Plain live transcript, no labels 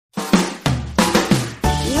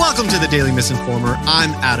Welcome to the Daily Misinformer. I'm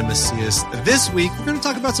Adam Macias. This week, we're going to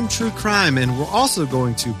talk about some true crime, and we're also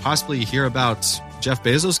going to possibly hear about Jeff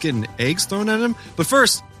Bezos getting eggs thrown at him. But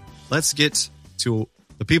first, let's get to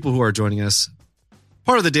the people who are joining us.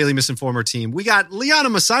 Part of the Daily Misinformer team. We got Liana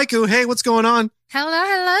Masaiku. Hey, what's going on?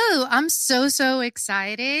 Hello. I'm so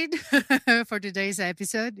excited for today's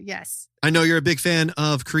episode. Yes. I know you're a big fan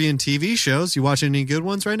of Korean TV shows. You watching any good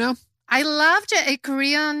ones right now? I loved a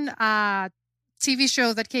Korean TV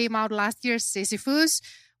show that came out last year, Sisyphus,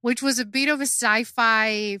 which was a bit of a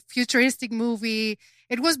sci-fi futuristic movie.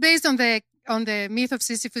 It was based on the myth of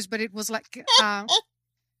Sisyphus, but it was like...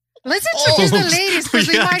 Let's introduce the ladies because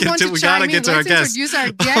they might want to chime in. Let's introduce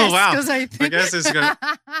our guest. Oh, wow. I think... My guest is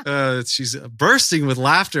going she's bursting with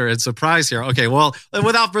laughter and surprise here. Okay, well,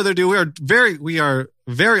 without further ado, we are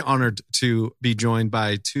very honored to be joined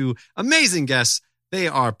by two amazing guests. They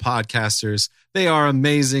are podcasters. They are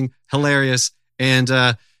amazing, hilarious, and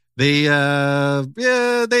they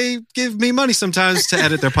give me money sometimes to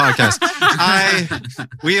edit their podcast.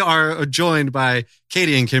 We are joined by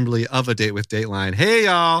Katie and Kimberly of A Date with Dateline. Hey,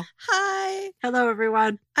 y'all. Hi. Hello,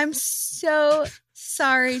 everyone. I'm so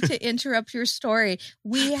sorry to interrupt your story.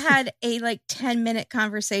 We had a 10-minute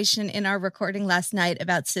conversation in our recording last night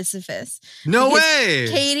about Sisyphus. No way.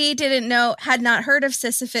 Katie had not heard of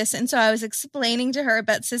Sisyphus. And so I was explaining to her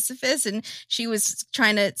about Sisyphus and she was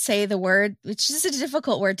trying to say the word, which is a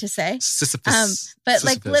difficult word to say. Sisyphus. But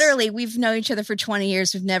Sisyphus. Literally, we've known each other for 20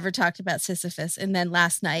 years. We've never talked about Sisyphus. And then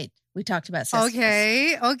last night, we talked about Sisyphus.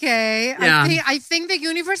 Okay. Yeah. I think the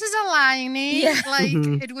universe is aligning. Yeah.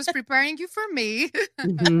 It was preparing you for me.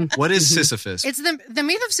 What is Sisyphus? It's the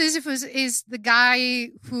myth of Sisyphus is the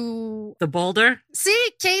guy who... The boulder?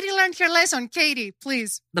 See, Katie learned her lesson. Katie,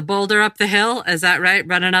 please. The boulder up the hill, is that right?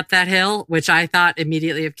 Running up that hill, which I thought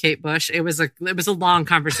immediately of Kate Bush. It was a long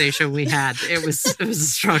conversation we had. It was a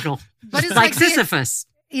struggle. But it's like Sisyphus.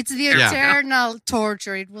 It's the eternal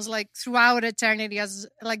torture. It was like throughout eternity, as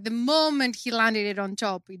like the moment he landed it on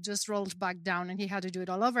top, it just rolled back down and he had to do it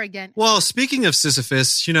all over again. Well, speaking of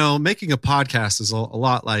Sisyphus, making a podcast is a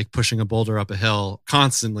lot like pushing a boulder up a hill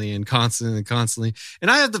constantly. And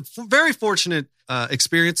I had the very fortunate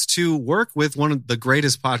experience to work with one of the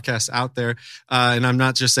greatest podcasts out there. And I'm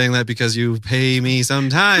not just saying that because you pay me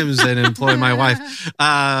sometimes and employ my wife.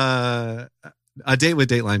 A Date with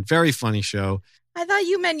Dateline, very funny show. I thought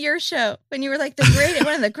you meant your show when you were like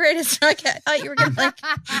one of the greatest. I thought you were going to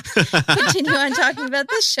continue on talking about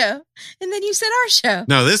this show, and then you said our show.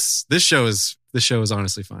 No, this show is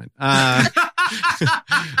honestly fine. That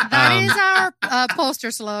is our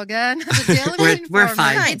poster slogan. We're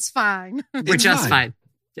fine. It's fine. We're just fine.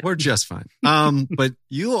 We're just fine. But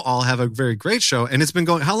you all have a very great show, and it's been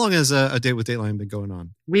going. How long has A Date with Dateline been going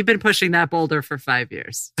on? We've been pushing that boulder for 5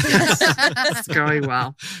 years. Yes. It's going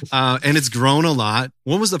well. And it's grown a lot.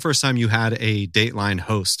 When was the first time you had a Dateline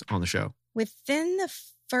host on the show? Within the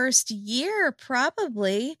first year,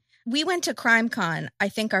 probably. We went to CrimeCon, I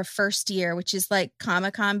think our first year, which is like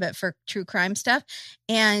Comic-Con, but for true crime stuff.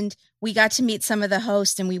 And we got to meet some of the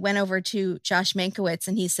hosts, and we went over to Josh Mankiewicz,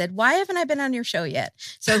 and he said, "Why haven't I been on your show yet?"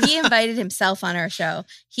 So he invited himself on our show.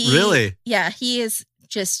 Really? Yeah, he is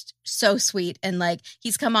just so sweet. And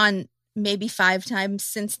he's come on maybe 5 times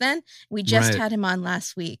since then. We just had him on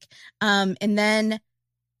last week. And then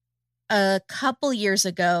a couple years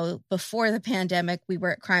ago, before the pandemic, we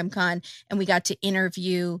were at CrimeCon, and we got to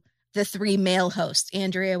interview the 3 male hosts.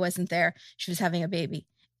 Andrea wasn't there. She was having a baby.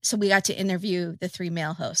 So we got to interview the 3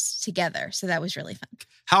 male hosts together. So that was really fun.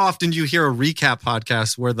 How often do you hear a recap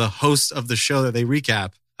podcast where the host of the show that they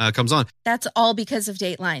recap comes on? That's all because of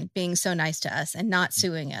Dateline being so nice to us and not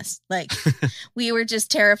suing us. We were just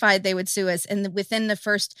terrified they would sue us. And within the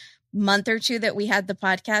first month or 2 that we had the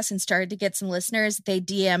podcast and started to get some listeners, they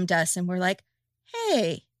DM'd us and were like,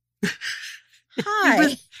 "Hey,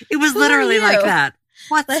 hi." It was literally like that.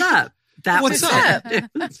 What's up? What's up?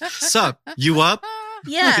 Sup? You up?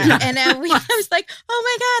 Yeah. And I was like, "Oh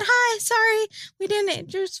my God, hi. Sorry. We didn't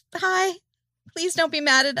just hi. Please don't be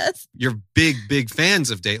mad at us." You're big fans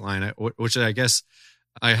of Dateline, which I guess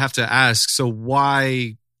I have to ask. So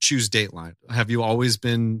why choose Dateline? Have you always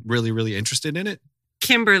been really, really interested in it?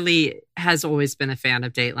 Kimberly has always been a fan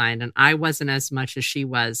of Dateline, and I wasn't as much as she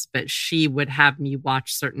was, but she would have me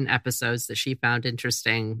watch certain episodes that she found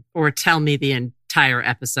interesting or tell me the entire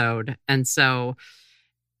episode. And so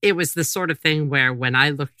it was the sort of thing where when I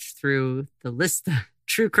looked through the list of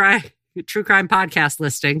true crime podcast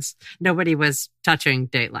listings, nobody was touching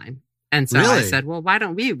Dateline. And so I Really? said, well, why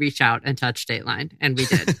don't we reach out and touch Dateline? And we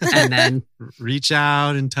did. And then Reach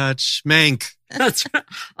out and touch Mank. that's right.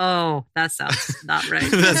 Oh, that sounds not right.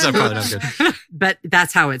 That's probably not good. But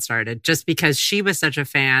that's how it started, just because she was such a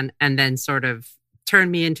fan and then sort of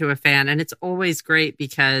turned me into a fan. And it's always great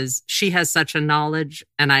because she has such a knowledge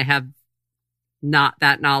and I have not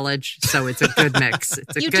that knowledge. So it's a good mix.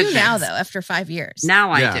 It's a You good do mix. now, though, after 5 years. Now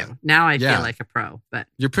I Yeah. do. Now I Yeah. feel like a pro. But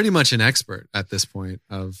You're pretty much an expert at this point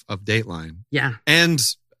of Dateline yeah. and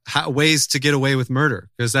ways to get away with murder,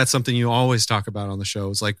 because that's something you always talk about on the show.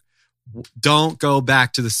 It's like, don't go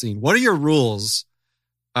back to the scene. What are your rules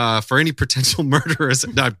for any potential murderers?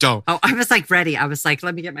 No, don't. Oh, I was like ready. I was like,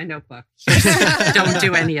 let me get my notebook. Don't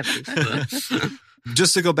do any of these.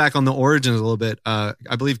 Just to go back on the origins a little bit, I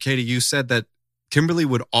believe, Katie, you said that Kimberly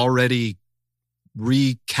would already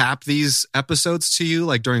recap these episodes to you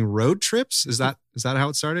like during road trips. Is that how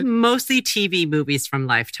it started? Mostly TV movies from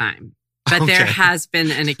Lifetime. But there Okay. has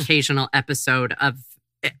been an occasional episode of,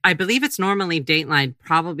 I believe it's normally Dateline.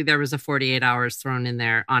 Probably there was a 48 hours thrown in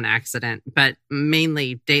there on accident, but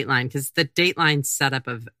mainly Dateline, because the Dateline setup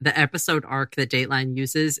of the episode arc that Dateline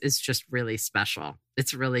uses is just really special.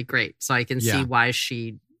 It's really great. So I can see why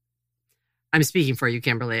I'm speaking for you,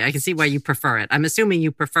 Kimberly. I can see why you prefer it. I'm assuming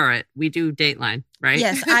you prefer it. We do Dateline, right?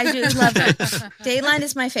 Yes, I do love it. Dateline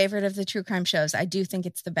is my favorite of the true crime shows. I do think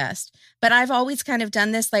it's the best. But I've always kind of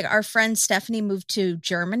done this. Like our friend Stephanie moved to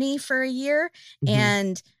Germany for a year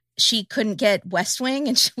and she couldn't get West Wing.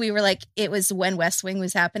 And we were like, it was when West Wing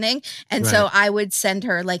was happening. And so I would send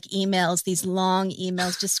her like emails, these long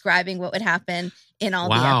emails describing what would happen in all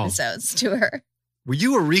the episodes to her. Well,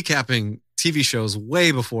 you were recapping TV shows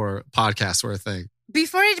way before podcasts were a thing.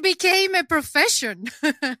 Before it became a profession.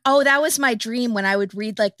 Oh, that was my dream when I would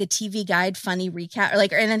read like the TV Guide funny recap or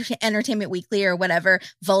like Entertainment Weekly or whatever,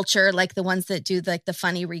 Vulture, like the ones that do like the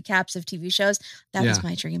funny recaps of TV shows. That was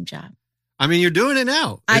my dream job. I mean, you're doing it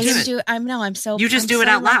now. I'm so You just I'm do it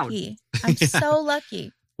so out loud. lucky. I'm so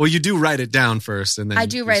lucky. Well, you do write it down first, and then I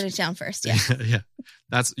do write it down first. Yeah.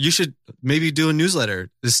 yeah. You should maybe do a newsletter.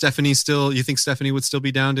 Is Stephanie still? You think Stephanie would still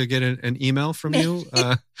be down to get an email from you?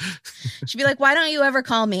 She'd be like, "Why don't you ever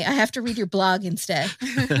call me? I have to read your blog instead."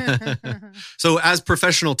 So, as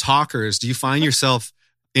professional talkers, do you find yourself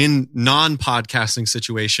in non-podcasting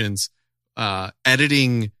situations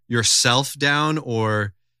editing yourself down,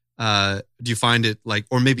 or do you find it like,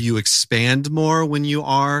 or maybe you expand more when you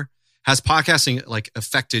are? Has podcasting like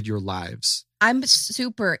affected your lives? I'm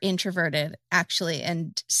super introverted, actually,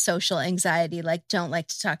 and social anxiety. Like, don't like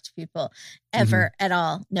to talk to people ever at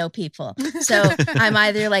all. No people. So I'm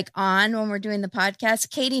either like on when we're doing the podcast.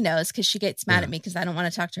 Katie knows because she gets mad at me because I don't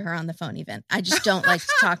want to talk to her on the phone. Even I just don't like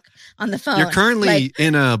to talk on the phone. You're currently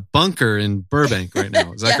in a bunker in Burbank right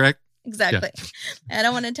now. Is that correct? Exactly. Yeah. I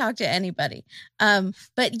don't want to talk to anybody.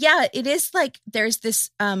 But yeah, it is like there's this.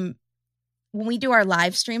 When we do our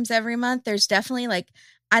live streams every month, there's definitely like,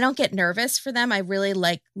 I don't get nervous for them. I really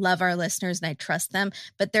like love our listeners and I trust them.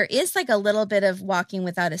 But there is like a little bit of walking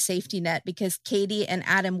without a safety net because Katie and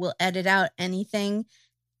Adam will edit out anything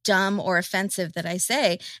dumb or offensive that I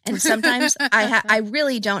say. And sometimes I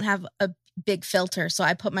really don't have a big filter. So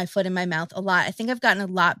I put my foot in my mouth a lot. I think I've gotten a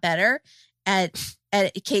lot better at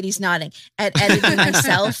Katie's nodding at editing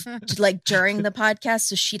myself like during the podcast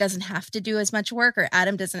so she doesn't have to do as much work or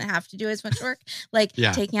Adam doesn't have to do as much work, like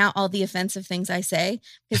taking out all the offensive things I say,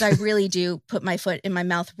 because I really do put my foot in my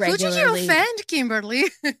mouth regularly. Who did you offend, Kimberly?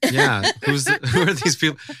 Yeah. Who are these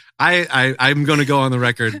people? I'm going to go on the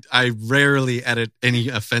record. I rarely edit any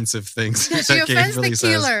offensive things. She offends the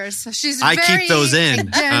killers. She's I very keep those in.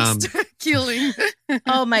 against killing.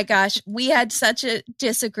 Oh my gosh. We had such a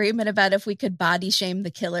disagreement about if we could body shame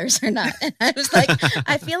the killers or not. And I was like,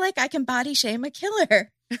 I feel like I can body shame a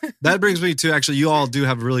killer. That brings me to actually, you all do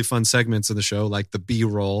have really fun segments in the show, like the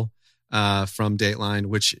B-roll from Dateline,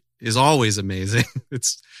 which is always amazing.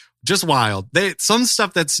 It's just wild. Some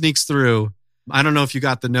stuff that sneaks through. I don't know if you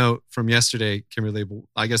got the note from yesterday, Kimberly, but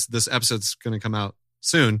I guess this episode's going to come out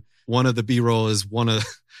soon. One of the B-roll is one of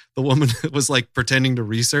the woman was like pretending to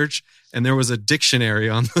research, and there was a dictionary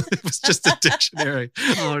it was just a dictionary.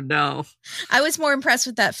 Oh no. I was more impressed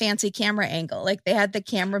with that fancy camera angle. Like they had the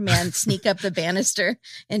cameraman sneak up the banister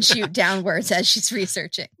and shoot downwards as she's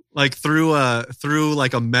researching. Like through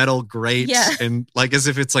like a metal grate and like as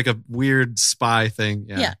if it's like a weird spy thing.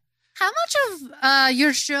 Yeah. How much of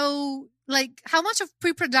your show, like how much of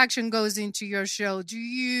pre-production goes into your show? Do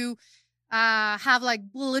you have like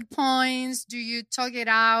bullet points? Do you talk it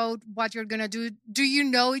out what you're gonna do? Do you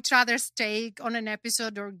know each other's take on an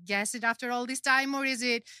episode or guess it after all this time, or is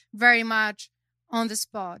it very much on the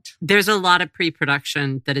spot. There's a lot of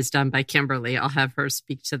pre-production that is done by Kimberly. I'll have her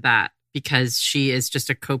speak to that because she is just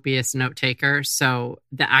a copious note taker. So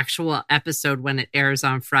the actual episode, when it airs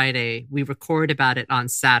on Friday, we record about it on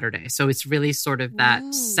Saturday. So it's really sort of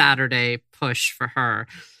that Saturday push for her.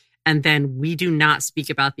 And then we do not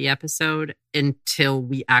speak about the episode until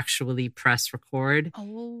we actually press record.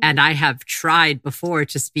 Oh. And I have tried before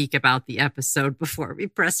to speak about the episode before we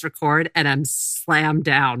press record, and I'm slammed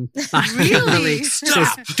down by Really?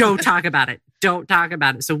 Just don't talk about it. Don't talk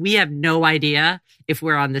about it. So we have no idea if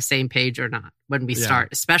we're on the same page or not when we start,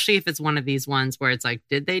 especially if it's one of these ones where it's like,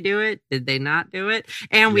 did they do it? Did they not do it?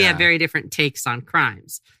 And we have very different takes on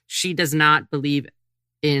crimes. She does not believe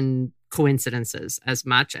in coincidences as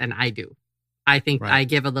much, and I do. I think I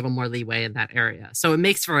give a little more leeway in that area, so it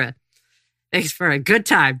makes for a good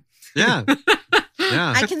time. Yeah.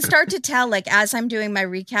 I can start to tell, like, as I'm doing my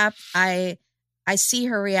recap, I see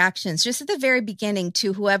her reactions just at the very beginning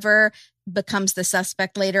to whoever becomes the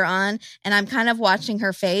suspect later on, and I'm kind of watching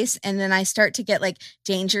her face, and then I start to get like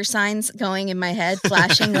danger signs going in my head,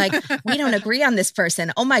 flashing like, we don't agree on this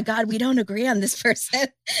person. Oh my God, we don't agree on this person.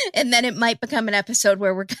 And then it might become an episode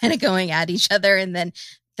where we're kind of going at each other, and then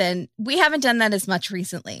we haven't done that as much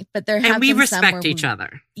recently, but there have and we been respect each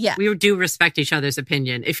other. Yeah, we do respect each other's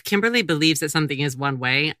opinion. If Kimberly believes that something is one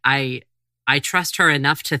way, I trust her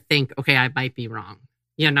enough to think, okay, I might be wrong.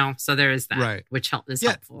 So there is that, which is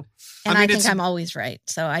helpful. And I think I'm always right,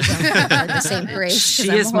 so I don't give her the same grace.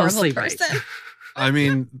 She I'm is a horrible mostly person. right. I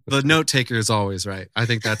mean, the note taker is always right. I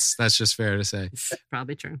think that's just fair to say. It's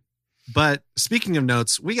probably true. But speaking of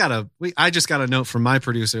notes, I just got a note from my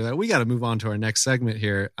producer that we got to move on to our next segment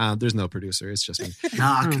here. There's no producer. It's just me.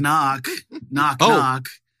 Knock, knock, knock, Oh. knock.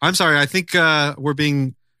 I'm sorry. I think we're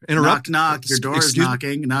being interrupted. Knock, knock. Your door is Excuse-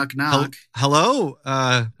 knocking. Knock, knock. Hello?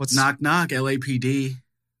 What's Knock, knock. LAPD.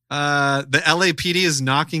 the LAPD is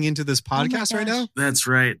knocking into this podcast right now? That's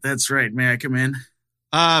right. That's right. May I come in?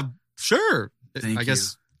 Sure. Thank I you.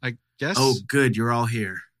 guess. Oh, good. You're all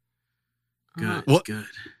here. Good. What? Good.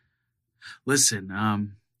 Listen,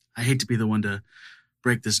 I hate to be the one to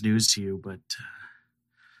break this news to you, but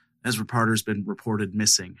Ezra Parter's been reported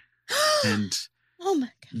missing. And Oh my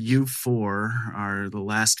God. you four are the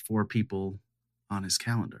last 4 people on his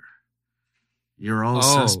calendar. You're all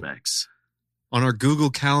suspects. On our Google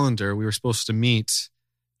Calendar, we were supposed to meet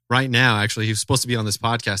right now. Actually, he was supposed to be on this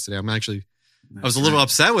podcast today. I was a little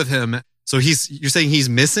upset with him. So you're saying he's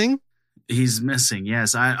missing? He's missing.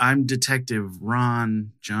 Yes. I'm Detective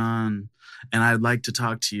Ron John, and I'd like to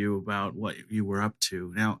talk to you about what you were up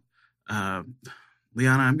to. Now,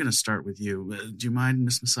 Liana, I'm going to start with you. Do you mind,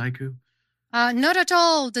 Miss Masaiku? Not at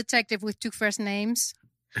all, detective with 2 first names.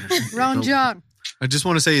 Ron John. I just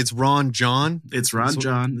want to say it's Ron John. It's Ron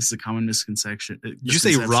John. This is a common misconception. Did you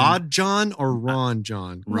say Rod John or Ron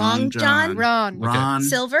John? Ron John? Ron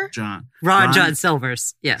Silver? John. Ron John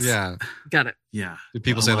Silvers. Yes. Yeah. Got it. Yeah. Do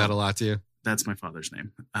people say that a lot to you? That's my father's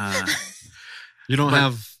name. You don't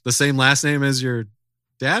have the same last name as your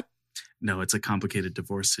dad? No, it's a complicated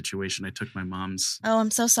divorce situation. I took my mom's Oh,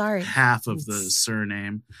 I'm so sorry. half of the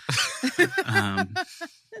surname.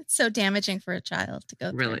 It's so damaging for a child to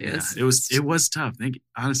go through. Really Yeah, is. it was tough.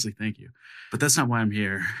 Honestly, thank you. But that's not why I'm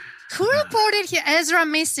here. Who reported Ezra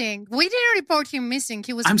missing? We didn't report him missing.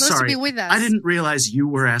 He was I'm supposed sorry. to be with us. I didn't realize you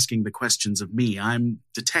were asking the questions of me. I'm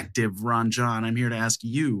Detective Ron John. I'm here to ask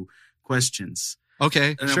you questions.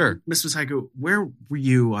 Okay, sure. Miss Masaiku, where were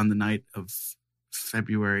you on the night of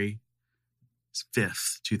February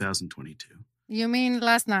 5th, 2022? You mean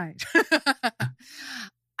last night?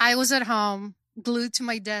 I was at home, glued to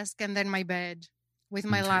my desk and then my bed, with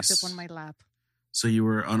my Okay. laptop on my lap. So you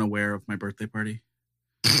were unaware of my birthday party?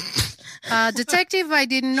 Detective, I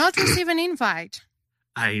did not receive an invite.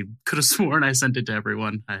 I could have sworn I sent it to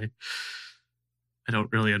everyone. I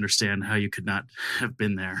don't really understand how you could not have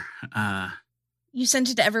been there. You sent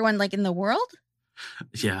it to everyone like in the world?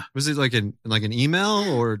 Yeah. Was it like an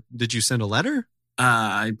email or did you send a letter?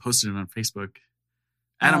 I posted it on Facebook.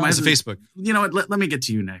 Adam, Oh, I it's Facebook. You know what? Let me get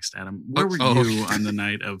to you next, Adam. Where were Oh, you okay. on the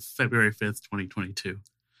night of February 5th, 2022?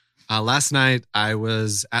 Last night I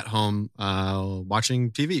was at home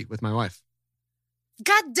watching TV with my wife.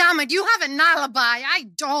 God damn it, you have an alibi. I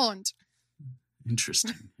don't.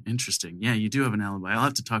 Interesting. Yeah, you do have an alibi. I'll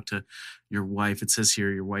have to talk to your wife. It says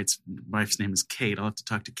here your wife's name is Kate. I'll have to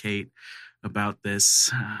talk to Kate about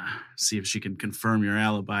this, see if she can confirm your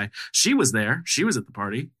alibi. She was there. She was at the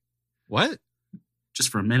party. What? Just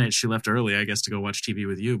for a minute. She left early, I guess, to go watch TV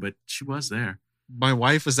with you, but she was there. My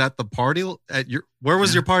wife was at the party at your. Where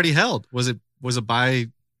was your party held? Was it by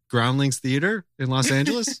Groundlings Theater in Los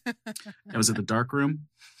Angeles? That was at the dark room.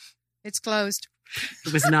 It's closed.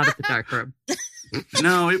 It was not at the dark room.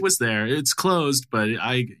 No, it was there. It's closed, but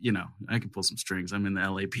I can pull some strings. I'm in the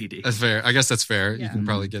LAPD. That's fair. I guess that's fair. Yeah. You can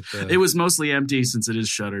probably get the... It was mostly empty since it is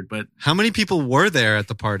shuttered, but How many people were there at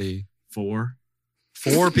the party? 4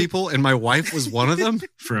 people, and my wife was one of them?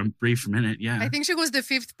 for a brief minute. Yeah. I think she was the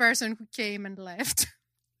 5th person who came and left.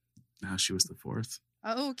 No, she was the 4th.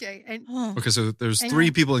 Oh, okay. And Okay, so there's And-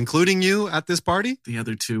 3 people, including you, at this party? The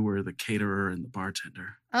other 2 were the caterer and the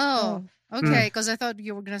bartender. okay, because I thought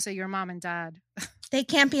you were going to say your mom and dad. They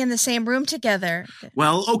can't be in the same room together.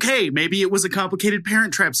 Well, okay, maybe it was a complicated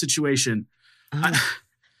parent trap situation. I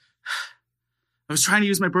was trying to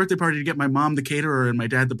use my birthday party to get my mom, the caterer, and my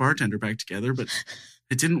dad, the bartender, back together, but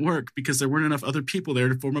it didn't work because there weren't enough other people there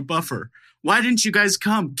to form a buffer. Why didn't you guys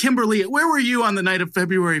come? Kimberly, where were you on the night of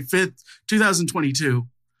February 5th, 2022?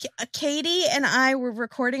 Katie and I were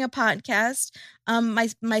recording a podcast.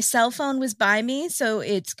 My cell phone was by me, so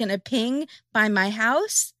it's gonna ping by my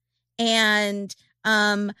house, and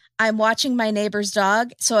I'm watching my neighbor's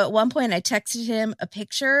dog. So at one point, I texted him a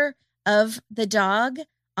picture of the dog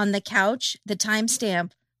on the couch. The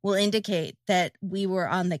timestamp will indicate that we were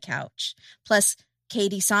on the couch. Plus,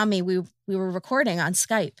 Katie saw me. We were recording on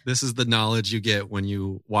Skype. This is the knowledge you get when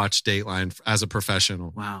you watch Dateline as a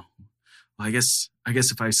professional. Wow. Well, I guess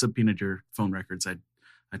if I subpoenaed your phone records,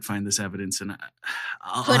 I'd find this evidence, and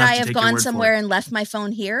Could I have gone somewhere and left my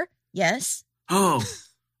phone here? Yes. Oh,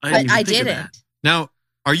 I didn't. Now,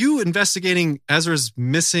 are you investigating Ezra's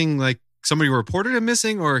missing, like somebody reported him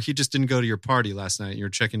missing, or he just didn't go to your party last night and you're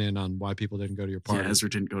checking in on why people didn't go to your party? Yeah, Ezra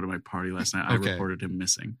didn't go to my party last night. I Okay. reported him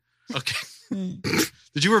missing. Okay.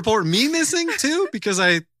 Did you report me missing too? Because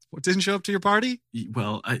I didn't show up to your party?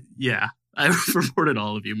 Well, yeah. I reported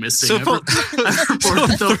all of you missing. So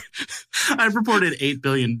I've reported 8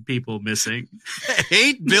 billion people missing.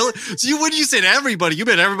 8 billion? So when you said everybody, you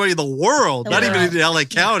meant everybody in the world, not even in LA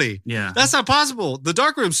County. Yeah. That's not possible. The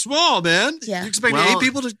dark room's small, man. Yeah. You expect Well, 8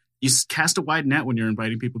 people to... You cast a wide net when you're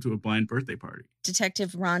inviting people to a blind birthday party.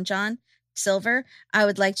 Detective Ron John Silver, I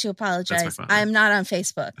would like to apologize. father. I'm not on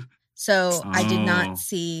Facebook, so I did Oh. not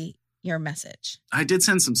see your message. I did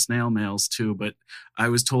send some snail mails too, but I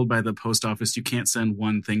was told by the post office you can't send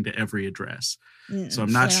one thing to every address. So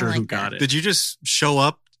I'm not I don't sure who like got that. it. Did you just show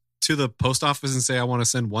up to the post office and say, I want to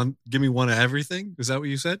send one, give me one of everything? Is that what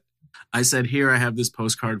you said? I said, here, I have this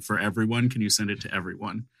postcard for everyone. Can you send it to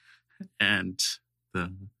everyone? And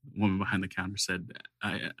the woman behind the counter said,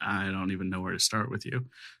 I don't even know where to start with you.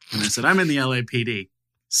 And I said, I'm in the LAPD.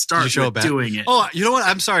 Start show with it back? doing it. Oh, you know what?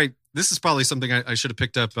 I'm sorry. This is probably something I should have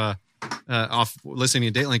picked up off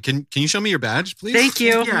listening to Dateline. Can you show me your badge, please? Thank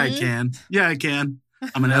you. Yeah, I can. Yeah, I can.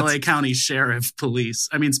 I'm an LA County Sheriff Police.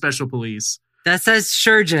 I mean, Special Police. That says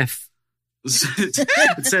Shurgif.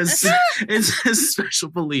 it says Special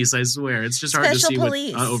Police. I swear, it's just hard Special to see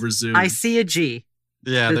Police. over Zoom. I see a G.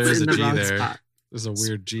 Yeah, there It's is in a the G wrong there. spot. There's a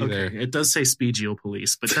weird G Okay, there. it does say Spegial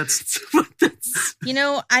Police, but that's You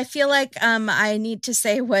know, I feel like I need to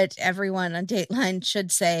say what everyone on Dateline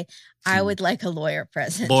should say. I would like a lawyer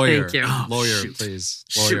present. Lawyer. Thank you. Oh, Lawyer, shoot. please.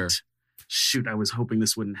 Lawyer. Shoot, I was hoping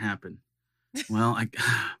this wouldn't happen. Well,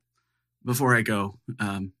 before I go,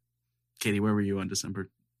 Katie, where were you on December?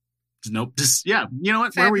 Nope. You know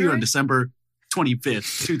what? Where were you on February? December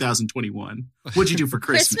 25th, 2021? What'd you do for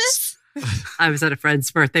Christmas? I was at a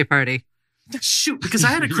friend's birthday party. Shoot, because I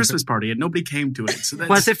had a Christmas party and nobody came to it. So that's,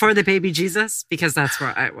 Was it for the baby Jesus? Because that's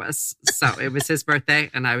where I was. So it was his birthday,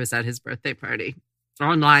 and I was at his birthday party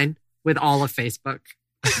online with all of Facebook.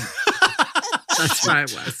 That's where I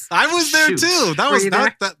was. I was there Shoot. too. That Were was you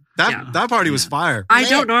there? that party was Yeah. fire. I Lit.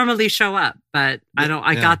 don't normally show up, but I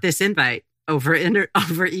Yeah. got this invite over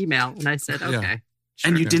email, and I said, okay. Yeah.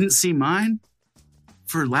 and you Sure. didn't see mine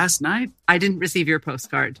for last night? I didn't receive your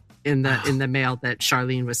postcard in the mail that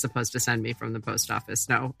Charlene was supposed to send me from the post office.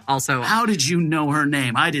 No. Also, How did you know her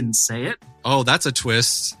name? I didn't say it. Oh, that's a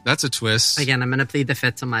twist. That's a twist. again, I'm going to plead the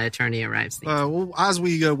fifth till my attorney arrives. Well, as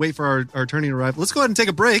we wait for our attorney to arrive, let's go ahead and take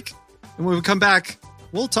a break. And when we come back,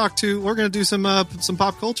 we're going to do some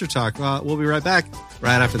pop culture talk. We'll be right back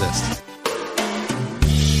right after this.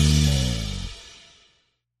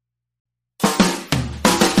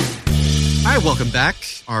 All right, welcome back.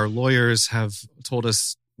 Our lawyers have told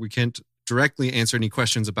us we can't directly answer any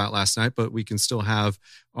questions about last night, but we can still have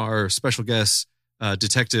our special guest,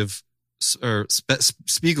 Detective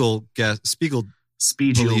Spegial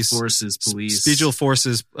Spegial Forces Police. Spegial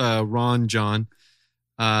Forces, Ron John.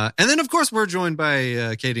 And then, of course, we're joined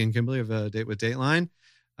by Katie and Kimberly of Date with Dateline.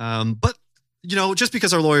 But, you know, just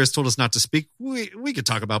because our lawyers told us not to speak, we could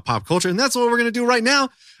talk about pop culture. And that's what we're going to do right now.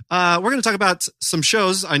 We're going to talk about some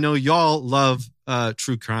shows. I know y'all love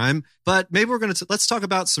true crime, but maybe we're going to let's talk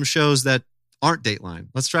about some shows that aren't Dateline.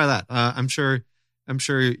 Let's try that. I'm sure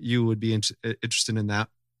you would be interested in that.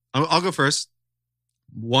 I'll go first.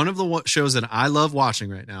 One of the shows that I love watching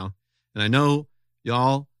right now, and I know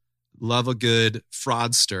y'all love a good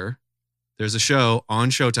fraudster. There's a show on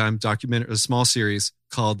Showtime, documentary, a small series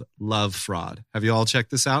called Love Fraud. Have you all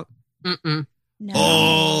checked this out? Mm-mm. No.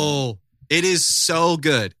 Oh, it is so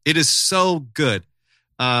good. It is so good.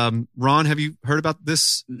 Ron, have you heard about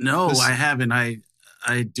this? No, I haven't.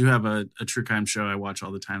 I do have a true crime show I watch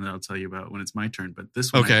all the time that I'll tell you about when it's my turn. But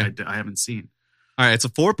this one I haven't seen. All right, it's a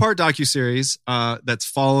 4-part docuseries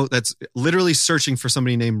that's literally searching for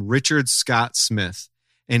somebody named Richard Scott Smith.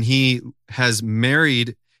 And he has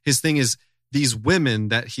married, his thing is these women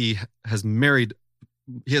that he has married.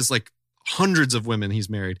 He has like hundreds of women he's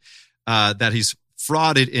married that he's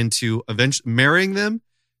frauded into eventually marrying them,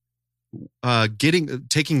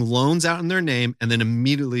 taking loans out in their name, and then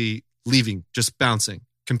immediately leaving, just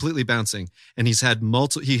completely bouncing. And he had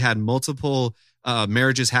multiple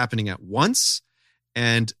marriages happening at once.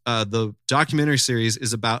 And the documentary series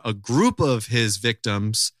is about a group of his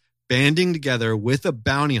victims banding together with a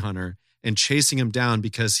bounty hunter and chasing him down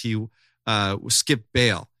because he skipped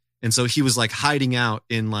bail. And so he was like hiding out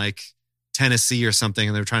in like Tennessee or something,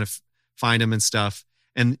 and they were trying to find him and stuff.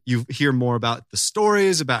 And you hear more about the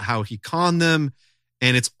stories about how he conned them.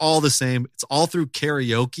 And it's all the same. It's all through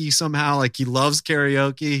karaoke somehow. Like he loves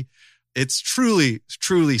karaoke. It's truly,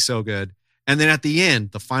 truly so good. And then at the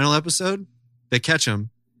end, the final episode, they catch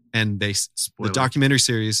him and the documentary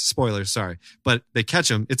series, spoilers, sorry, but they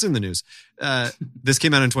catch him. It's in the news. This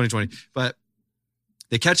came out in 2020, but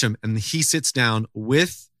they catch him and he sits down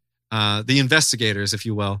with the investigators, if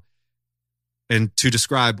you will, and to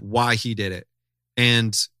describe why he did it.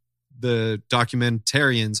 And the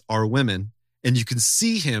documentarians are women, and you can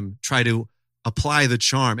see him try to apply the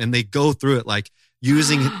charm, and they go through it like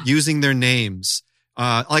using their names.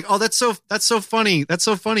 Like, oh, that's so funny. That's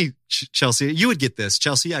so funny, Chelsea. You would get this.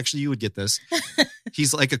 Chelsea, actually, you would get this.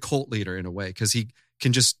 He's like a cult leader in a way because he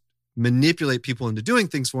can just manipulate people into doing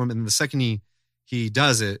things for him. And the second he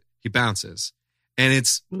does it, he bounces. And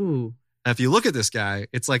it's, if you look at this guy,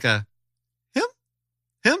 it's like him,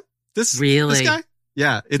 this guy.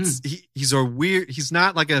 Yeah. It's, he's a weird, he's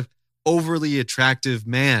not like a overly attractive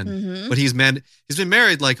man, but he's been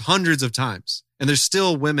married like hundreds of times. And there's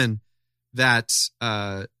still women that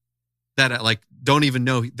like don't even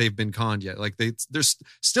know they've been conned yet. Like there's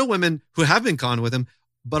still women who have been conned with him,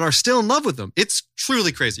 but are still in love with him. It's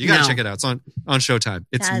truly crazy. You got to check it out. It's on Showtime.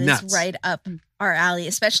 It's nuts. Is right up our alley,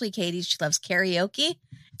 especially Katie. She loves karaoke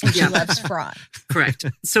and she loves fraud. Correct.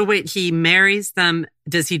 So wait, he marries them.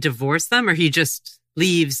 Does he divorce them or he just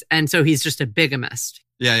leaves? And so he's just a bigamist.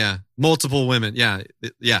 Yeah. Multiple women. Yeah.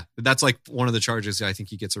 That's like one of the charges I think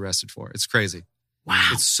he gets arrested for. It's crazy. Wow.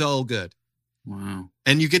 It's so good. Wow.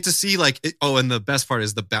 And you get to see like, and the best part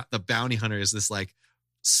is the bounty hunter is this like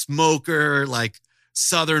smoker, like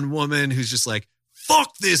Southern woman who's just like,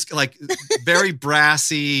 fuck this, like very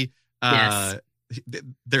brassy. Yes.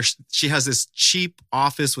 She has this cheap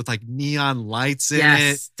office with like neon lights in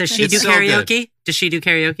it. Does she do karaoke? Does she do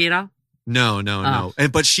karaoke at all? No.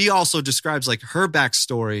 But she also describes like her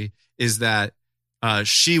backstory is that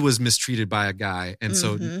she was mistreated by a guy. And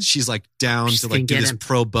so she's like down to like do this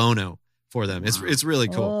pro bono for them. Wow. It's really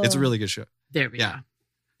cool. Oh. It's a really good show. There we go.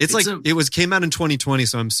 It's like came out in 2020.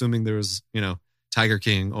 So I'm assuming there was, Tiger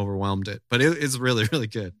King overwhelmed it, but it's really, really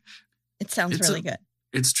good. It sounds really good.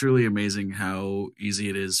 It's truly amazing how easy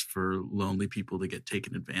it is for lonely people to get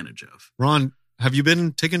taken advantage of. Ron, have you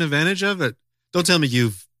been taken advantage of? It? Don't tell me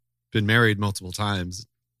you've been married multiple times.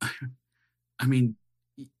 I mean,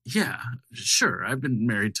 yeah, sure. I've been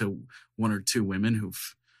married to one or two women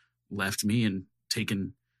who've left me and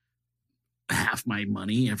taken half my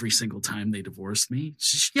money every single time they divorced me.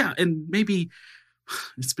 Yeah, and maybe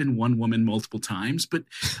it's been one woman multiple times, but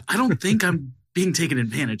I don't think I'm being taken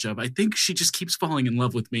advantage of. I think she just keeps falling in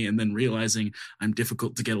love with me and then realizing I'm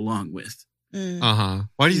difficult to get along with. Why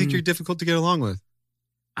do you think you're difficult to get along with?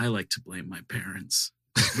 I like to blame my parents.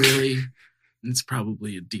 Really? It's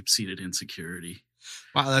probably a deep-seated insecurity.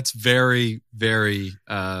 Wow, that's very, very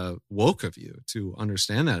woke of you to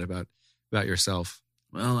understand that about yourself.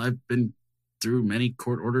 Well, I've been through many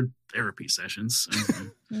court-ordered therapy sessions.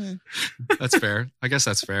 That's fair. I guess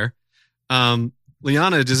that's fair.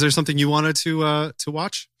 Liana, is there something you wanted to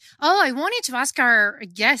watch? Oh, I wanted to ask our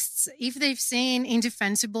guests if they've seen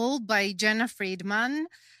Indefensible by Jenna Friedman.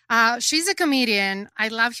 She's a comedian. I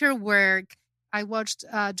love her work. I watched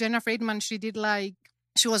Jenna Friedman. She did like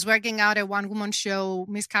she was working out a one-woman show,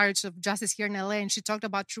 Miscarriage of Justice, here in LA, and she talked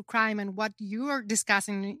about true crime and what you are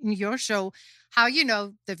discussing in your show, how,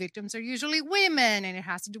 the victims are usually women, and it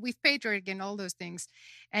has to do with patriarchy and all those things.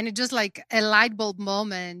 And it's just like a light bulb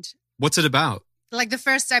moment. What's it about? Like the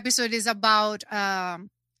first episode is about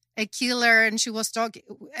a killer, and she was talking,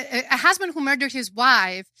 a husband who murdered his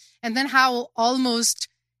wife, and then how almost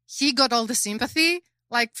he got all the sympathy,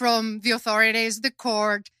 like from the authorities, the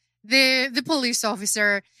court, the police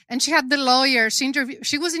officer, and she had the lawyer.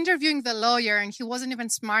 She was interviewing the lawyer, and he wasn't even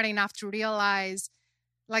smart enough to realize,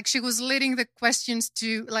 like, she was leading the questions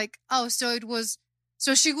to, like,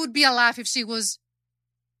 so she would be alive if she was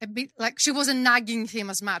a bit, like, she wasn't nagging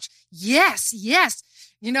him as much. Yes, yes,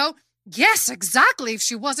 yes, exactly. If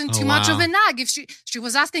she wasn't too much of a nag, if she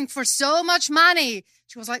was asking for so much money,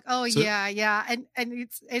 she was like, yeah. And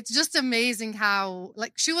it's just amazing how,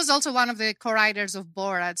 like, she was also one of the co-writers of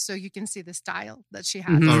Borat, so you can see the style that she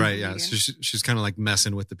had. Oh, right, yeah. So she's kind of like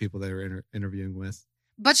messing with the people they were interviewing with.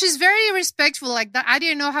 But she's very respectful. Like that, I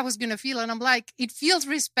didn't know how I was going to feel. And I'm like, it feels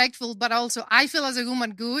respectful, but also I feel as a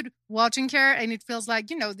woman good watching her. And it feels like,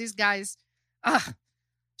 these guys,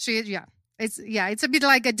 it's a bit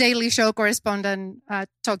like a Daily Show correspondent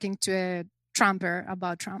talking to a Trumper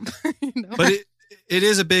about Trump. But it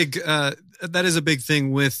is a big, that is a big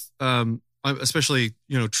thing with, especially,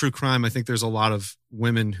 true crime. I think there's a lot of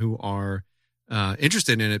women who are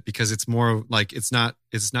interested in it because it's more like, it's not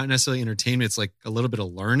necessarily entertainment. It's like a little bit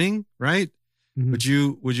of learning, right?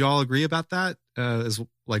 Mm-hmm. Would you all agree about that? As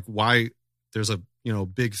like why there's a,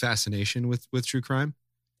 big fascination with true crime?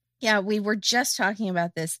 Yeah, we were just talking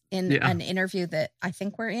about this in an interview that I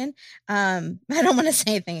think we're in. I don't want to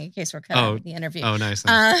say anything in case we're cut out of the interview. Oh, nice.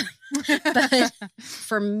 But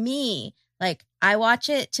for me, like, I watch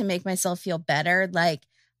it to make myself feel better. Like,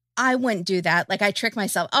 I wouldn't do that. Like, I trick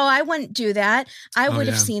myself. Oh, I wouldn't do that. I would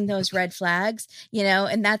have seen those red flags,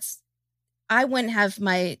 and I wouldn't have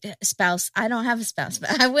my spouse. I don't have a spouse,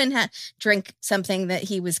 but I wouldn't drink something that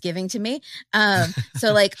he was giving to me.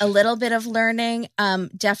 So like a little bit of learning,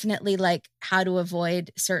 definitely like how to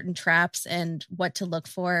avoid certain traps and what to look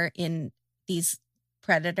for in these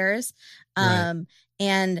predators. Right.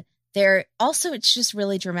 And they're also, it's just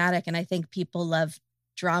really dramatic. And I think people love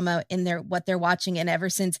drama in what they're watching. And ever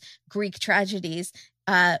since Greek tragedies,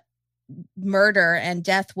 murder and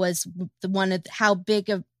death was the one of how big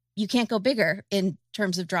of, you can't go bigger in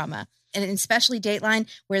terms of drama. And especially Dateline,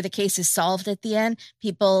 where the case is solved at the end,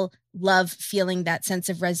 people love feeling that sense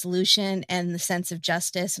of resolution and the sense of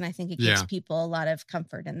justice. And I think it gives people a lot of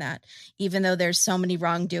comfort in that, even though there's so many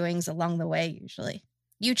wrongdoings along the way. Usually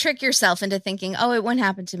you trick yourself into thinking, oh, it wouldn't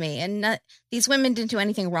happen to me. And these women didn't do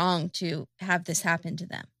anything wrong to have this happen to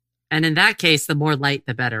them. And in that case, the more light,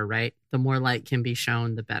 the better, right? The more light can be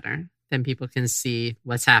shown, the better. Then people can see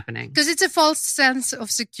what's happening. Because it's a false sense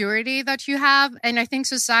of security that you have. And I think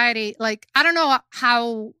society, like, I don't know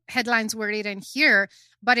how headlines were written here,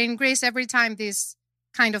 but in Greece, every time this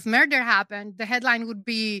kind of murder happened, the headline would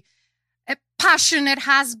be, a passionate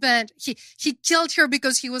husband. He killed her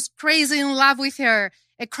because he was crazy in love with her.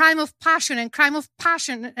 A crime of passion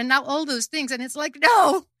and now all those things. And it's like,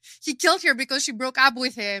 no, he killed her because she broke up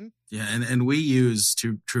with him. Yeah, and we use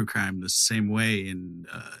true crime the same way in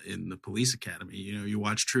the police academy. You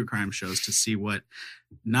watch true crime shows to see what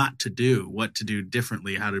not to do, what to do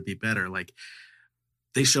differently, how to be better. Like,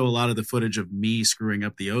 they show a lot of the footage of me screwing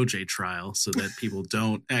up the OJ trial so that people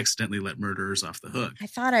don't accidentally let murderers off the hook. I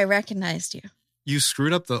thought I recognized you. You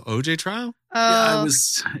screwed up the OJ trial? Yeah,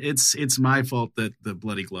 it's my fault that the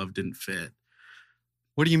bloody glove didn't fit.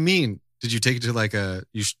 What do you mean? Did you take it to like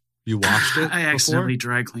you washed it? I accidentally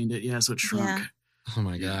dry cleaned it. Yeah, so it shrunk. Yeah. Oh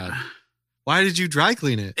my God. Why did you dry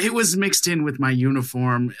clean it? It was mixed in with my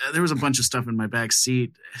uniform. There was a bunch of stuff in my back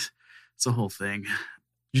seat. It's a whole thing.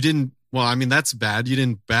 You didn't, well, I mean, that's bad. You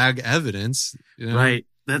didn't bag evidence. Right.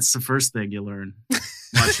 That's the first thing you learn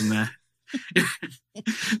watching that.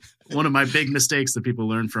 One of my big mistakes that people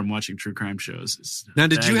learn from watching true crime shows is now,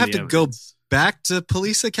 did you have to go back to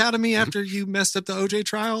police academy after you messed up the OJ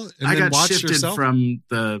trial? And I then got watch shifted yourself? from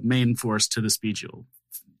the main force to the Spegial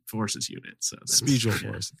Forces unit. So Spegial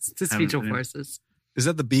Force. It's the Spegial Forces. Is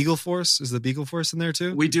that the Beagle Force? Is the Beagle Force in there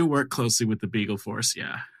too? We do work closely with the Beagle Force.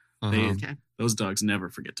 Yeah. Uh-huh. Those dogs never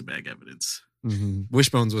forget to bag evidence. Mm-hmm.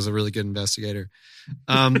 Wishbones was a really good investigator.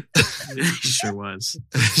 He sure was.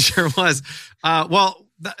 Sure was. Well,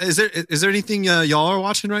 is there anything y'all are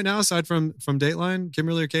watching right now aside from Dateline,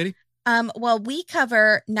 Kimberly or Katie? Well, we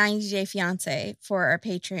cover 90 Day Fiancé for our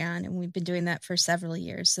Patreon, and we've been doing that for several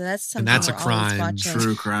years. So that's something that's a we're always crime. watching.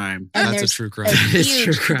 True crime. And That's a there's true a crime. It's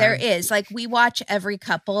true huge- crime. There is. Like, we watch every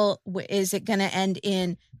couple. Is it going to end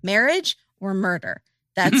in marriage or murder?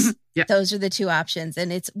 That's Yeah. Those are the two options.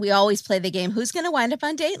 And we always play the game. Who's going to wind up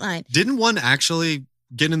on Dateline? Didn't one actually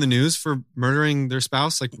get in the news for murdering their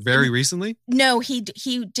spouse like very recently? No, he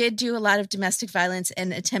did do a lot of domestic violence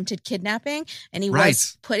and attempted kidnapping, and he Right.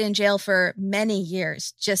 was put in jail for many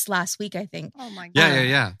years. Just last week, I think. Oh my god.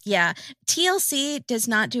 Yeah. Yeah, TLC does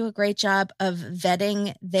not do a great job of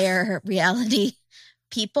vetting their reality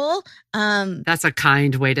people. That's a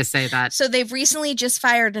kind way to say that. So they've recently just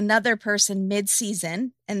fired another person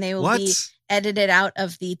mid-season, and they will What? be edited out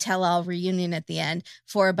of the tell-all reunion at the end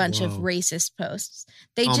for a bunch of Whoa. racist posts.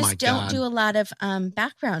 They Oh my just don't God. do a lot of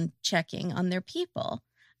background checking on their people.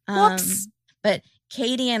 Whoops. But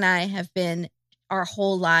Katie and I our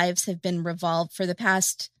whole lives have been revolved for the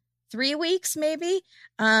past 3 weeks, maybe.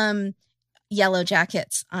 Yellow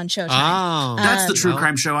Jackets on Showtime. Oh, That's the true well,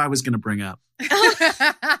 crime show I was going to bring up.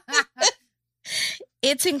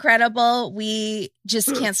 It's incredible. We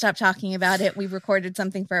just can't stop talking about it. We recorded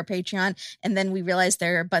something for our Patreon, and then we realized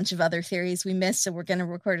there are a bunch of other theories we missed, so we're going to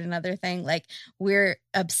record another thing. Like, we're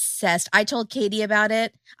obsessed. I told Katie about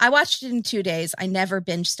it. I watched it in 2 days. I never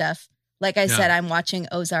binge stuff. Like I said, I'm watching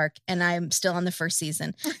Ozark, and I'm still on the first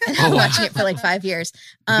season. And I'm Oh, wow. watching it for like 5 years.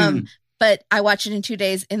 But I watched it in 2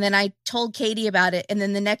 days, and then I told Katie about it. And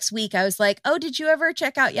then the next week I was like, oh, did you ever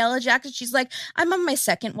check out Yellow Jackets? She's like, I'm on my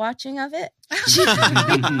second watching of it. She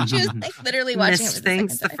was like literally watching Missed it for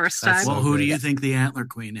things the the second time. first That's time. Well, who do great. you think the Antler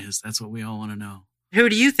Queen is? That's what we all want to know. Who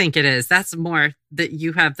do you think it is? That's more that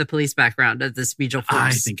you have the police background of the Spegial Force.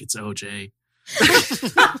 I think it's OJ.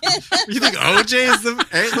 You think OJ is the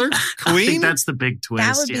Antler I Queen? think that's the big twist.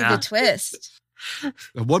 That would be yeah. the twist.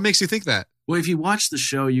 What makes you think that? Well, if you watch the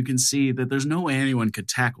show, you can see that there's no way anyone could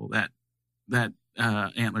tackle that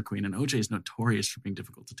Antler Queen, and OJ is notorious for being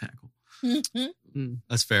difficult to tackle.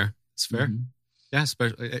 That's fair. It's fair. Mhm. Yeah,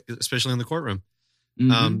 especially in the courtroom.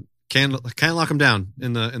 Mhm. Can't lock him down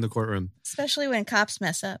in the courtroom. Especially when cops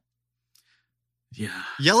mess up. Yeah.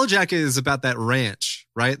 Yellow Jacket is about that ranch,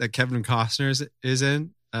 right? That Kevin Costner is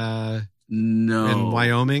in No. in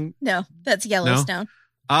Wyoming. No, that's Yellowstone.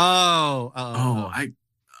 Oh, I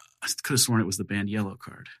could have sworn it was the band Yellow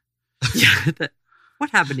Card. Yeah. What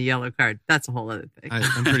happened to Yellow Card? That's a whole other thing.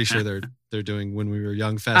 I'm pretty sure they're doing When We Were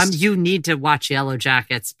Young Fest. You need to watch Yellow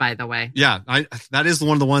Jackets, by the way. Yeah, that is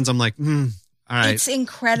one of the ones I'm like, all right, It's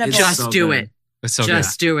incredible. It's Just so do good. it. it's so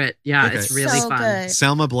Just do it. Yeah, Okay. it's really So fun. good.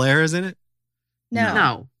 Selma Blair is in it. No.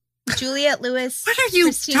 No. Juliette Lewis. What are you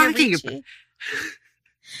Christina talking Ricci. about?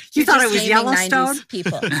 You You're thought just it was naming Yellowstone? 90s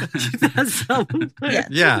people. That's so Yeah.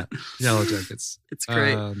 Yeah, Yellow Jackets. It's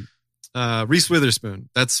great. Reese Witherspoon.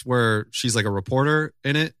 That's where she's like a reporter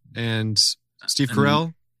in it, and Steve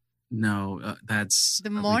Carell. No, that's The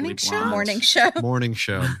a Legally morning show? Blonde. Morning show. Morning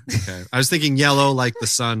show. Okay, I was thinking yellow like the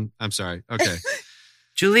sun. I'm sorry. Okay,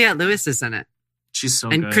 Juliette Lewis is in it. She's so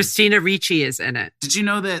And good. Christina Ricci is in it. Did you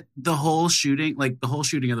know that the whole shooting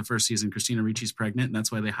of the first season, Christina Ricci's pregnant, and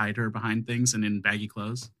that's why they hide her behind things and in baggy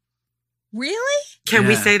clothes? Really? Can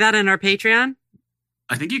we Yeah. say that in our Patreon?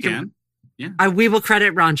 I think you can. We will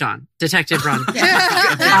credit Ron John, Detective Ron,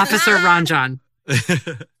 Officer Ron John.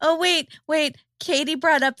 Oh, wait. Katie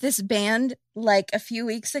brought up this band like a few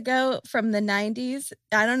weeks ago from the 90s.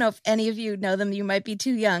 I don't know if any of you know them. You might be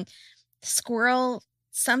too young. Squirrel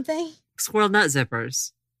something? Squirrel Nut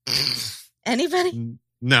Zippers. Anybody?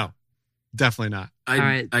 no, definitely not. I All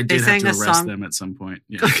right. I They did have sang to a arrest song. them at some point.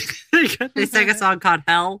 Yeah. They sang a song called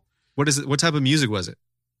Hell. What is it? What type of music was it?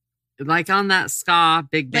 Like on that ska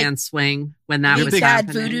big band swing when that Big was big- Bad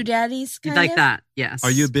happening. Voodoo Daddies? Kind Like of? that, yes. Are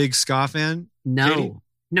you a big ska fan? No. Katie?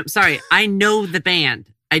 No, sorry. I know the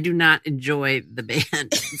band. I do not enjoy the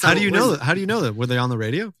band. So How do you it know was- that? How do you know that? Were they on the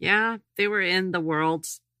radio? Yeah, they were in the world.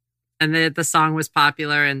 And the song was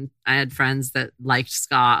popular, and I had friends that liked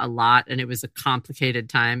ska a lot, and it was a complicated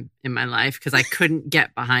time in my life because I couldn't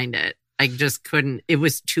get behind it. I just couldn't. It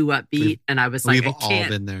was too upbeat, and I was like, We've I all can't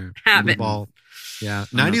been there. have We've it. all, yeah.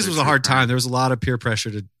 Another 90s was a hard super. time. There was a lot of peer pressure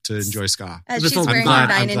to enjoy ska. She's Whistle- wearing I'm a glad-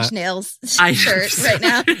 9 I'm Inch glad- Nails I- shirt right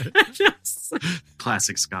now.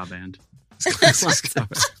 Classic ska band.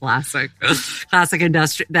 Classic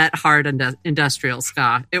that hard industrial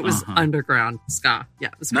ska. It was underground ska. Yeah,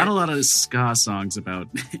 it was Not great. a lot of ska songs about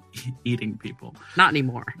eating people. Not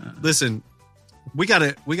anymore. Listen, we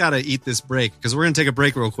gotta eat this break because we're gonna take a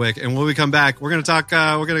break real quick, and when we come back, we're gonna talk.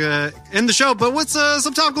 We're gonna end the show. But what's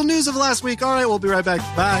some topical news of last week? All right, we'll be right back.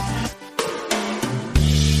 Bye.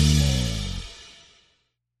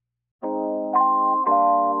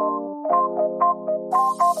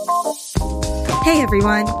 Hey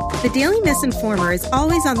everyone! The Daily Misinformer is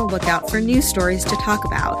always on the lookout for news stories to talk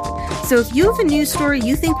about. So if you have a news story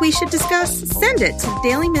you think we should discuss, send it to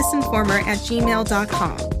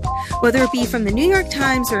dailymisinformer@gmail.com. Whether it be from the New York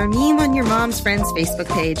Times or a meme on your mom's friend's Facebook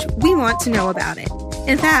page, we want to know about it.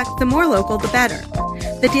 In fact, the more local, the better.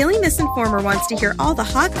 The Daily Misinformer wants to hear all the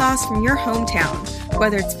hot goss from your hometown,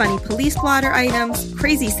 whether it's funny police blotter items,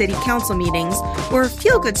 crazy city council meetings, or a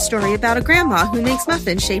feel-good story about a grandma who makes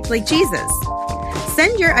muffins shaped like Jesus.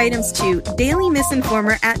 Send your items to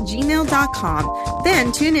dailymisinformer@gmail.com,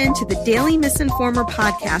 then tune in to the Daily Misinformer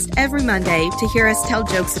podcast every Monday to hear us tell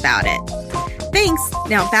jokes about it. Thanks.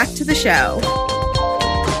 Now back to the show.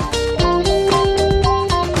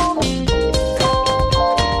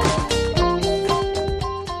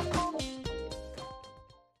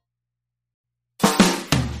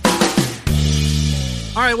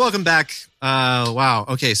 All right, welcome back. Wow.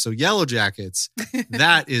 Okay, so Yellow Jackets.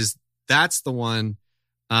 That's the one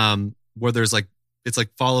where there's it's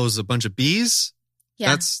follows a bunch of bees.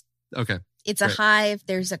 Yeah. That's okay. It's a hive,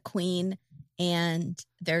 there's a queen, and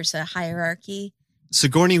there's a hierarchy.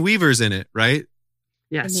 Sigourney Weaver's in it, right?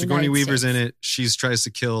 Yeah. Sigourney Weaver's in it. She tries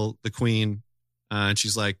to kill the queen, and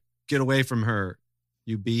she's like, "Get away from her,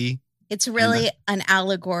 you bee." It's really an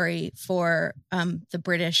allegory for the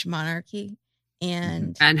British monarchy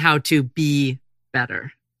and how to be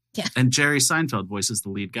better. Yeah. And Jerry Seinfeld voices the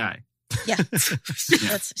lead guy. Yeah.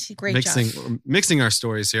 That's a great job. Mixing our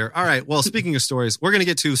stories here. All right. Well, speaking of stories, we're going to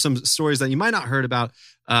get to some stories that you might not heard about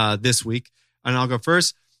this week. And I'll go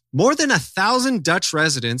first. More than 1,000 Dutch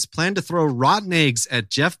residents plan to throw rotten eggs at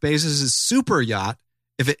Jeff Bezos' super yacht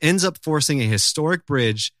if it ends up forcing a historic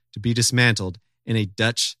bridge to be dismantled in a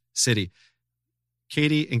Dutch city.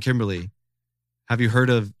 Katie and Kimberly, have you heard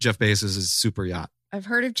of Jeff Bezos' super yacht? I've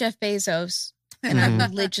heard of Jeff Bezos, and I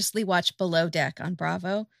religiously watch Below Deck on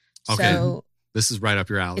Bravo. Okay. So this is right up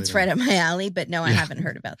your alley. It's right up my alley, but no, I haven't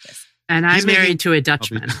heard about this. And I'm married to a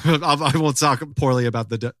Dutchman. I won't talk poorly about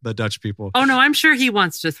the Dutch people. Oh, no, I'm sure he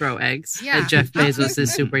wants to throw eggs at Jeff Bezos'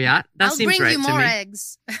 super yacht. That seems right to me. I'll bring you more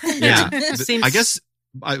eggs. Yeah. I guess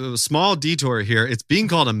a small detour here. It's being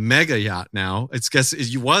called a mega yacht now. It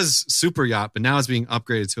was super yacht, but now it's being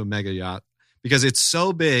upgraded to a mega yacht because it's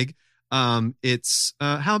so big. It's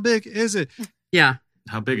how big is it? Yeah.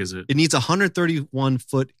 How big is it? It needs 131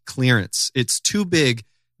 foot clearance. It's too big.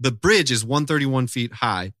 The bridge is 131 feet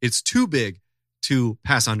high. It's too big to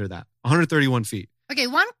pass under that. 131 feet. Okay,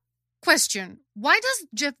 one question. Why does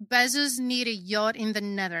Jeff Bezos need a yacht in the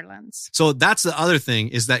Netherlands? So that's the other thing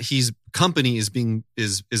is that his company is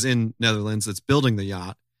in Netherlands that's building the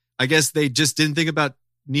yacht. I guess they just didn't think about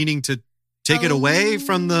needing to take it away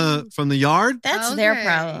from the yard. That's their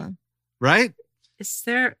problem. Right? Is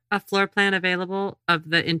there a floor plan available of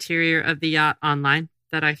the interior of the yacht online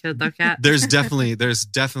that I could look at? There's definitely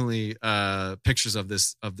pictures of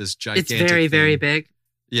this gigantic. It's very, very big.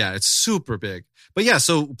 Yeah, it's super big. But yeah,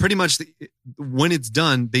 so pretty much when it's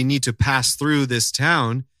done, they need to pass through this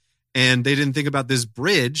town, and they didn't think about this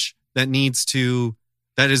bridge that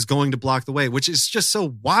is going to block the way, which is just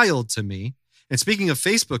so wild to me. And speaking of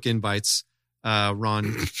Facebook invites,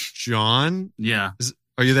 Ron, John, yeah.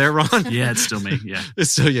 Are you there, Ron? Yeah, it's still me. Yeah.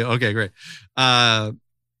 It's still you. Okay, great. The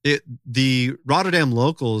Rotterdam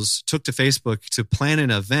locals took to Facebook to plan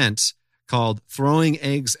an event called Throwing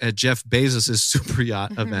Eggs at Jeff Bezos' Super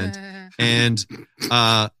Yacht event. And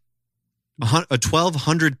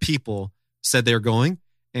 1,200 people said they're going.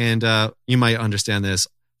 And you might understand this.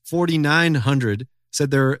 4,900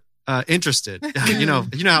 said they're interested. You know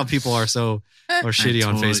how people are shitty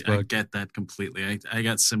on Facebook. I get that completely. I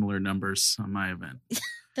got similar numbers on my event.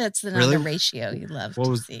 That's another ratio you love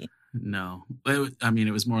to see. No.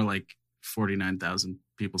 It was more like 49,000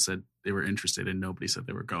 people said they were interested and nobody said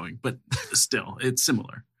they were going. But still, it's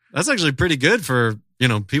similar. That's actually pretty good for,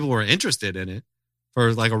 people who are interested in it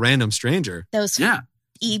for like a random stranger. Those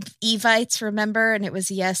Evites, remember? And it was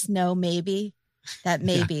yes, no, maybe. That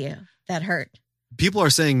maybe, that hurt. People are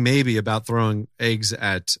saying maybe about throwing eggs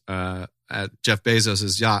at Jeff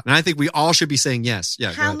Bezos' yacht. And I think we all should be saying yes.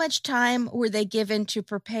 Yeah. How much time were they given to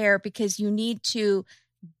prepare? Because you need to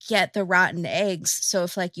get the rotten eggs. So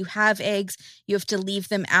if you have eggs, you have to leave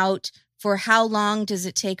them out. For how long does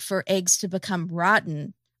it take for eggs to become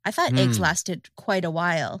rotten? I thought eggs lasted quite a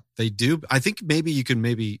while. They do. I think maybe you can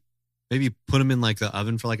maybe put them in the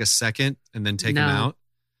oven for a second and then take them out.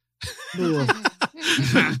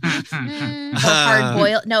 Hard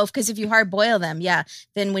boil? No, because if you hard boil them,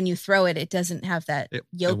 then when you throw it, it doesn't have that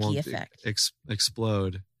yolky effect.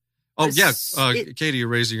 Explode. Oh, yeah. Katie, you're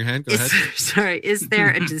raising your hand. Go ahead. Sorry. Is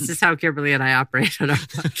there, this is how Kimberly and I operate on our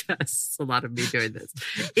podcast. It's a lot of me doing this.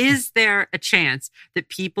 Is there a chance that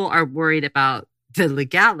people are worried about the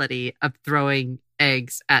legality of throwing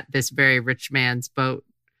eggs at this very rich man's boat?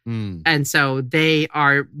 And so they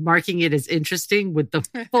are marking it as interesting with the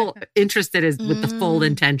full with the full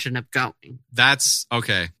intention of going. That's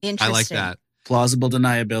okay. I like that. Plausible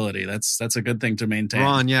deniability. That's a good thing to maintain.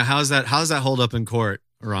 Ron, yeah, how's that hold up in court,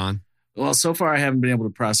 Ron? Well, so far I haven't been able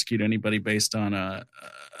to prosecute anybody based on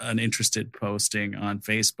an interested posting on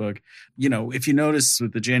Facebook. You know, if you notice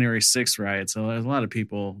with the January 6th riots, a lot of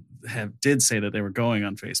people did say that they were going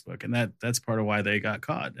on Facebook, and that's part of why they got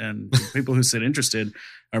caught. And people who said interested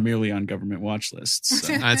are merely on government watch lists.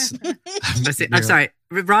 So. I'm sorry,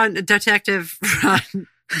 Ron, Detective Ron.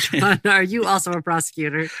 John, are you also a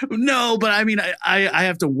prosecutor? No, but I mean, I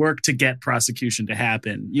have to work to get prosecution to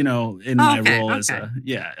happen, you know, in my role as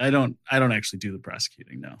I don't actually do the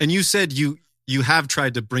prosecuting, no. And you said you have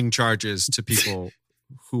tried to bring charges to people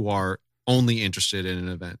who are only interested in an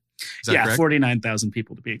event. Is that correct? 49,000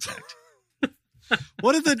 people to be exact.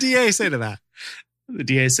 What did the DA say to that? The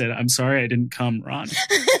DA said, "I'm sorry, I didn't come, Ron."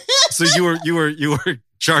 So you were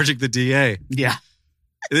charging the DA. Yeah.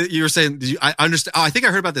 You were saying, I understand. Oh, I think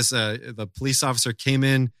I heard about this. The police officer came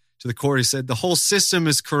in to the court. He said the whole system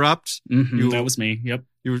is corrupt. That was me. Yep.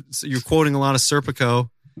 You're quoting a lot of Serpico.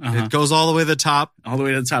 It goes all the way to the top. All the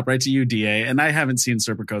way to the top, right to you, DA. And I haven't seen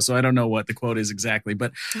Serpico, so I don't know what the quote is exactly.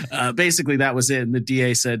 But basically, that was it. And the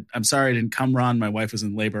DA said, "I'm sorry I didn't come, Ron. My wife was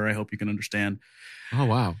in labor. I hope you can understand." Oh,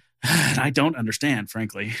 wow. And I don't understand,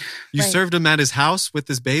 frankly. You served him at his house with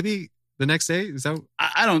his baby the next day? Is that?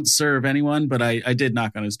 I don't serve anyone, but I did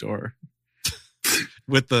knock on his door.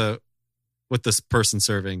 with this person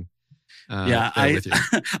serving. With you.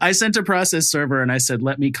 I sent a process server and I said,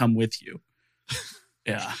 "Let me come with you."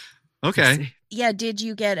 Yeah. Okay. Yeah. Did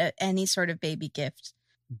you get any sort of baby gift?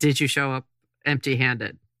 Did you show up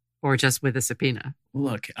empty-handed or just with a subpoena?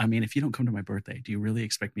 Look, I mean, if you don't come to my birthday, do you really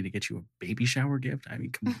expect me to get you a baby shower gift? I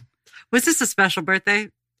mean, come on. Was this a special birthday,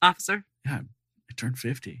 officer? Yeah, I turned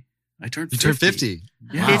 50. You turned 50.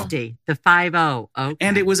 Yeah. 50. The 50. Okay.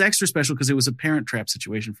 And it was extra special because it was a parent trap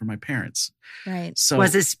situation for my parents. Right. So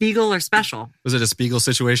was it Spiegel or special? Was it a Spiegel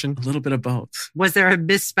situation? A little bit of both. Was there a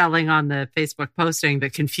misspelling on the Facebook posting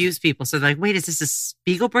that confused people? So like, wait, is this a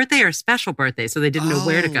Spiegel birthday or a special birthday? So they didn't know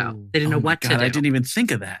where to go. They didn't know what to do. I didn't even think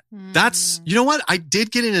of that. That's, you know what? I did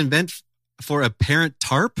get an event for a parent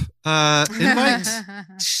TARP invite.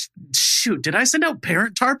 Shoot, did I send out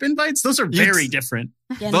parent TARP invites? Those are very different.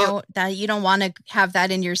 Yeah, no, that you don't want to have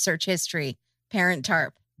that in your search history. Parent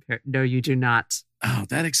TARP. No, you do not. Oh,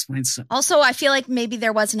 that explains something. Also, I feel like maybe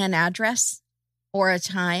there wasn't an address or a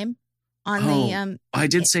time on the. I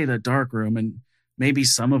did say the dark room, and maybe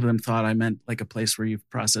some of them thought I meant like a place where you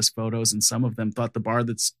process photos, and some of them thought the bar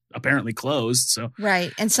that's apparently closed. So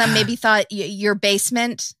right, and some maybe thought your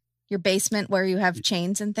basement where you have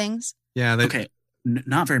chains and things. Yeah. Okay.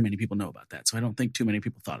 Not very many people know about that, so I don't think too many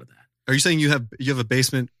people thought of that. Are you saying you have a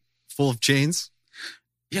basement full of chains?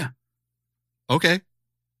 Yeah. Okay.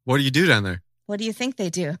 What do you do down there? What do you think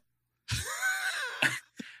they do?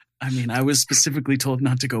 I mean, I was specifically told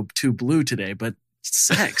not to go too blue today, but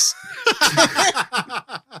sex.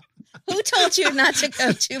 Who told you not to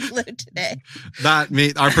go too blue today? Not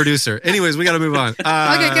me, our producer. Anyways, we got to move on. Okay,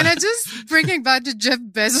 can I just bring it back to Jeff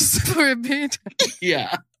Bezos for a bit?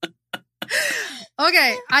 Yeah.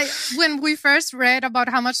 Okay, when we first read about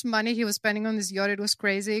how much money he was spending on this yacht, it was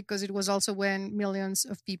crazy because it was also when millions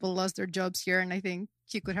of people lost their jobs here, and I think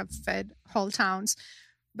he could have fed whole towns.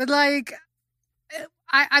 But like,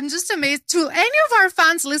 I'm just amazed. To any of our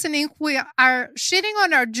fans listening who are shitting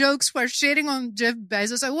on our jokes, who are shitting on Jeff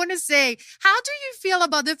Bezos, I want to say, how do you feel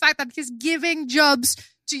about the fact that he's giving jobs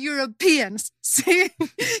to Europeans? See,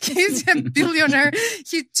 he's a billionaire.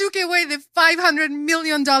 He took away the $500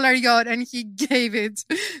 million yacht and he gave it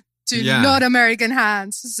to not American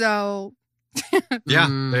hands. So, yeah,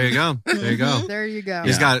 there you go. There you go. There you go.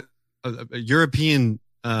 He's got European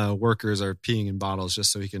workers are peeing in bottles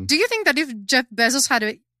just so he can. Do you think that if Jeff Bezos had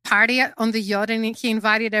a party on the yacht and he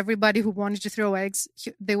invited everybody who wanted to throw eggs,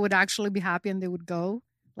 they would actually be happy and they would go?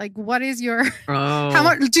 Like, what is your? How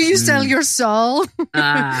much do you sell your soul?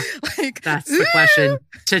 Like, that's the question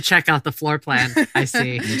to check out the floor plan. I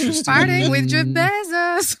see. Partying with Jeff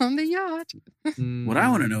Bezos on the yacht. What I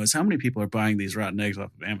want to know is how many people are buying these rotten eggs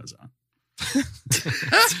off of Amazon.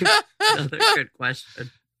 Another good question.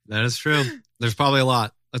 That is true. There's probably a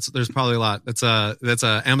lot. There's probably a lot. That's a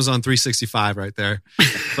Amazon 365 right there.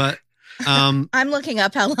 But I'm looking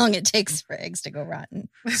up how long it takes for eggs to go rotten.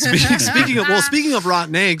 Speaking of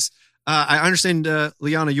rotten eggs, I understand,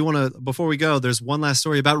 Liana, you want to, before we go, there's one last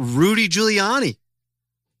story about Rudy Giuliani,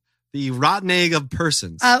 the rotten egg of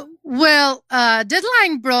persons.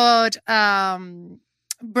 Deadline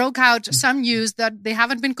broke out some news that they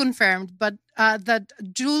haven't been confirmed, but that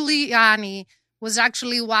Giuliani was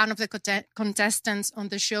actually one of the contestants on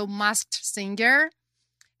the show Masked Singer,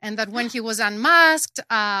 and that when he was unmasked,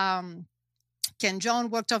 Ken Jeong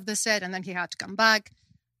walked off the set and then he had to come back.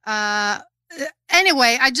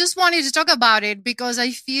 Anyway, I just wanted to talk about it because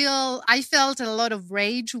I felt a lot of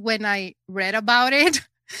rage when I read about it.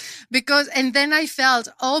 And then I felt,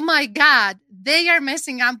 oh my God, they are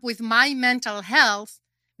messing up with my mental health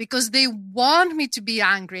because they want me to be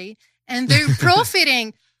angry and they're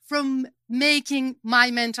profiting from making my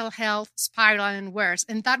mental health spiral and worse.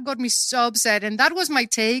 And that got me so upset. And that was my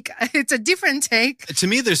take. It's a different take. To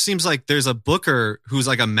me, there seems like there's a booker who's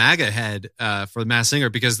like a MAGA head for the Masked Singer,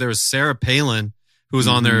 because there was Sarah Palin who was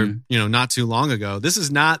on there, not too long ago. This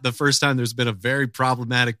is not the first time there's been a very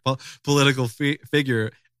problematic political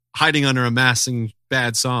figure hiding under a mask singing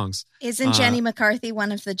bad songs. Isn't Jenny McCarthy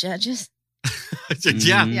one of the judges?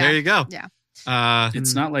 Yeah, there you go. Yeah.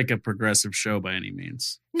 It's not like a progressive show by any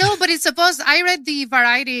means. No, but it's supposed. I read the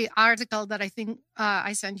Variety article that I think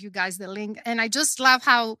I sent you guys the link, and I just love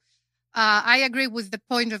how I agree with the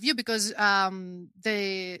point of view, because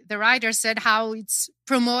the writer said how it's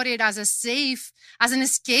promoted as an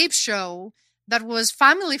escape show that was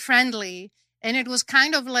family friendly. And it was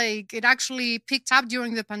kind of like, it actually picked up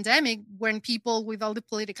during the pandemic when people with all the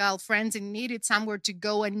political friends needed somewhere to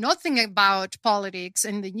go and nothing about politics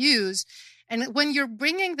in the news. And when you're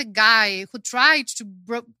bringing the guy who tried to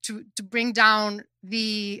bring down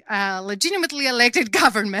the legitimately elected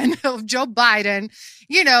government of Joe Biden,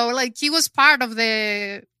 like he was part of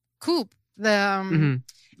the coup. The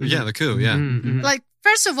coup, yeah. Mm-hmm. Like,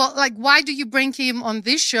 first of all, like, why do you bring him on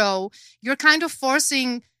this show? You're kind of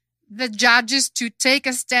forcing the judges to take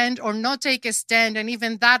a stand or not take a stand. And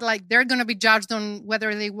even that, like, they're going to be judged on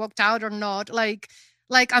whether they walked out or not. Like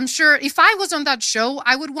I'm sure if I was on that show,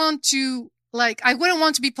 I would want to, I wouldn't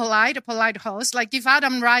want to be a polite host. Like, if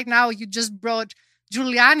Adam, right now, you just brought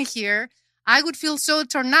Giuliani here, I would feel so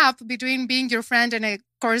torn up between being your friend and a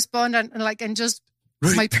correspondent and just...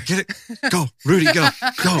 Rudy, get it. Go. Rudy, go.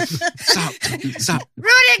 Stop.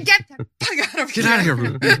 Rudy, get out of here,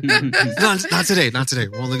 Rudy. Not today.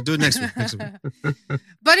 We'll do it next week.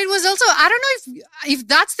 But it was also, I don't know if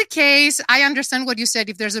that's the case. I understand what you said.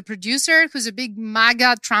 If there's a producer who's a big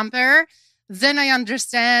MAGA Trumper, then I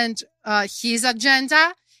understand his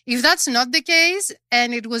agenda. If that's not the case,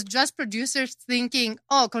 and it was just producers thinking,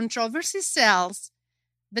 controversy sells,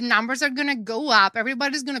 the numbers are going to go up,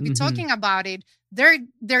 everybody's going to be talking about it, they're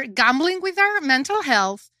gambling with our mental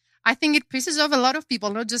health. I think it pisses off a lot of people,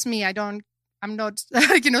 not just me. I'm not,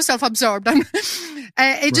 self-absorbed.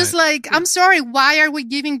 Just I'm sorry, why are we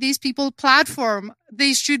giving these people platform?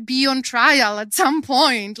 They should be on trial at some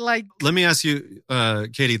point. Let me ask you,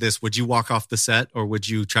 Katie, this: would you walk off the set, or would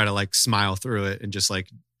you try to smile through it and just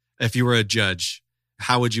if you were a judge,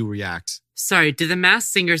 how would you react? Sorry, do the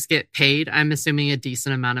Masked Singers get paid? I'm assuming a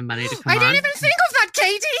decent amount of money to come on. I didn't even think of that,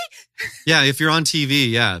 Katie. Yeah, if you're on TV,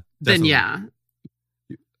 yeah. Definitely. Then yeah.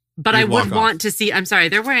 But I would want to see, I'm sorry,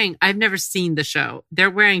 I've never seen the show. They're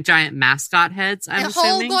wearing giant mascot heads, I'm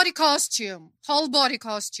assuming. Whole body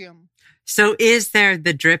costume. So is there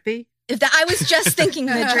the drippy? I was just thinking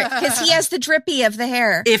the drip, because he has the drippy of the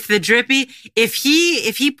hair. If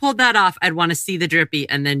he pulled that off, I'd want to see the drippy,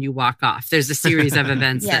 and then you walk off. There's a series of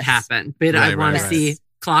events that happen, but I want to see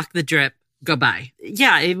clock the drip, go by.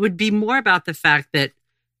 Yeah, it would be more about the fact that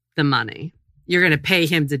the money you're going to pay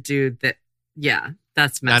him to do that. Yeah,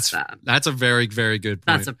 that's messed up. That's a very, very good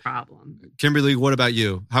point. That's a problem. Kimberly, what about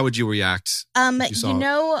you? How would you react?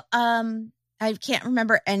 I can't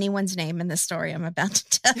remember anyone's name in the story I'm about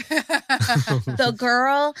to tell. The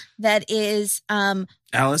girl that is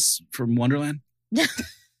Alice from Wonderland.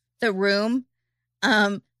 The Room.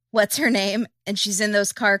 What's her name? And she's in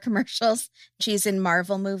those car commercials. She's in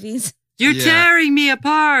Marvel movies. You're tearing me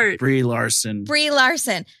apart. Brie Larson.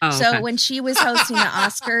 Oh, so when she was hosting the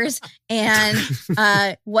Oscars,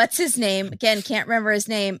 and what's his name? Again, can't remember his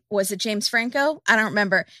name. Was it James Franco? I don't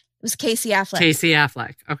remember. It was Casey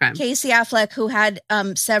Affleck. Okay. Casey Affleck, who had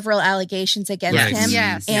several allegations against him.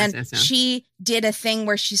 Yes. And she did a thing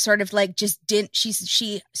where she sort of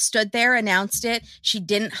she stood there, announced it. She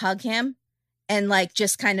didn't hug him, and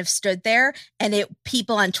just kind of stood there. And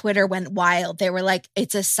people on Twitter went wild. They were like,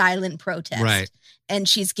 it's a silent protest. Right. And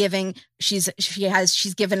she's given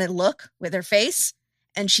a look with her face.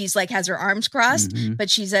 and she's like has her arms crossed, Mhm. but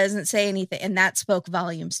she doesn't say anything. And that spoke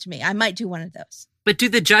volumes to me. I might do one of those. But do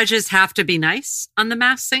the judges have to be nice on The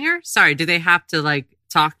Masked Singer? Sorry, do they have to like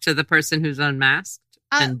talk to the person who's unmasked?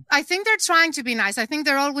 And I think they're trying to be nice. I think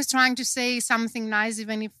they're always trying to say something nice,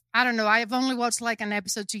 even if, I don't know. I've only watched like an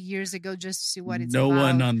episode 2 years ago just to see what it's No about.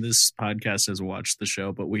 one on this podcast has watched the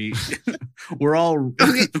show, but we're all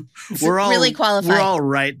Really qualified We're all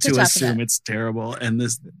right to to talk assume about. it's terrible, and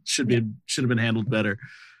this should have been handled better.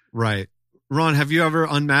 Right. Ron, have you ever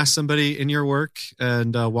unmasked somebody in your work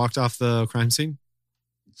and walked off the crime scene?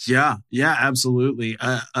 Yeah, absolutely.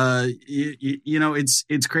 You know,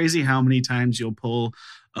 it's crazy how many times you'll pull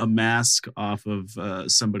a mask off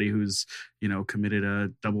of somebody who's, you know, committed a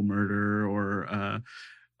double murder or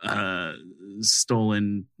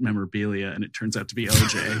stolen memorabilia, and it turns out to be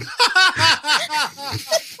OJ.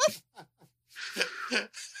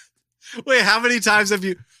 Wait, how many times have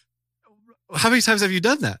you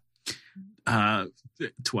done that?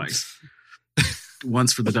 Twice.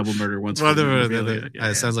 Once for the double murder, once for the memorabilia.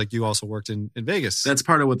 It sounds like you also worked in Vegas. That's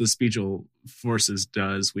part of what the Spegial Forces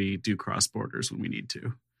does. We do cross borders when we need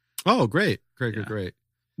to. Oh, great.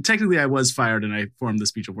 Technically, I was fired and I formed the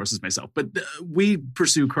Spegial Forces myself, but we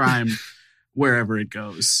pursue crime wherever it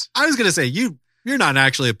goes. I was going to say, you're not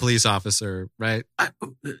actually a police officer, right?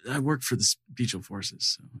 I work for the Spegial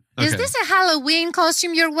Forces. So. Is this a Halloween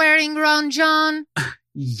costume you're wearing, Ron John?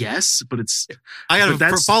 Yes, but it's... I got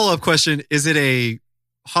a follow-up question. Is it a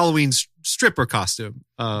Halloween stripper costume?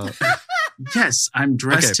 Yes, I'm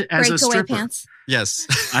dressed as a stripper. Pants. Yes.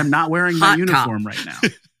 I'm not wearing my uniform right now.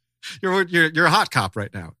 You're a hot cop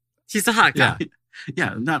right now. She's a hot cop.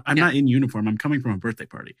 Yeah, I'm not in uniform. I'm coming from a birthday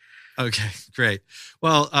party. Okay, great.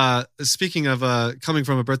 Well, speaking of coming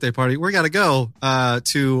from a birthday party, we got to go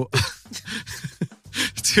to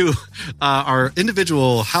to our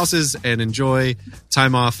individual houses and enjoy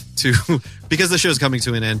time off because the show's coming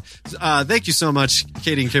to an end. Thank you so much,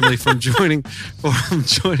 Katie and Kimberly, for joining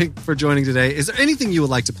today. Is there anything you would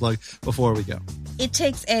like to plug before we go? It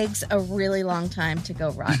takes eggs a really long time to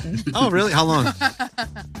go rotten. Oh, really? How long?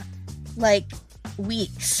 Like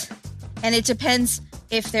weeks. And it depends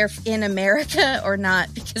if they're in America or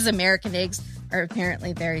not, because American eggs are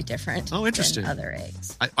apparently very different interesting. than other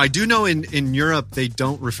eggs. I do know in Europe, they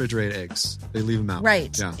don't refrigerate eggs. They leave them out.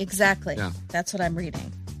 Right. Yeah. Exactly. Yeah. That's what I'm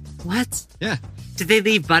reading. What? Yeah. Did they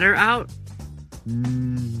leave butter out?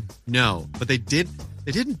 No, but they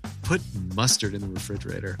didn't put mustard in the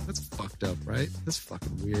refrigerator. That's fucked up, right? That's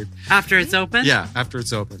fucking weird. After it's open? Yeah, after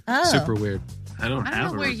it's open. Oh. Super weird. I don't know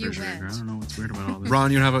have a where you refrigerator. went. I don't know what's weird about all this.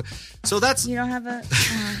 Ron, you don't have a... So that's... You don't have a...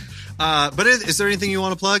 but is there anything you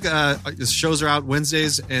want to plug? The shows are out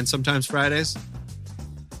Wednesdays and sometimes Fridays. Our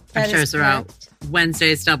That is shows are out correct.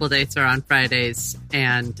 Wednesdays. Double dates are on Fridays.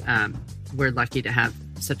 And we're lucky to have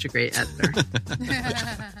such a great editor.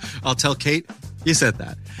 I'll tell Kate you said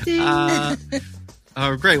that.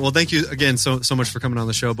 Great. Well, thank you again so much for coming on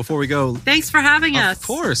the show. Before we go... Thanks for having us. Of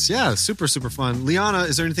course. Yeah. Super, super fun. Liana,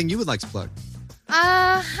 is there anything you would like to plug?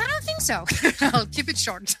 I don't think so. I'll keep it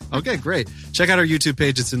short. Okay, great. Check out our YouTube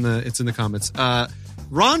page. It's in the comments.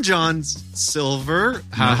 Ron John Silver.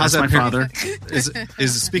 How's that's that? my father.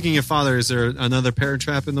 Is speaking of father, is there another Parent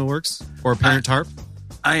Trap in the works or Parent Tarp?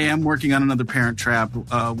 I am working on another Parent Trap.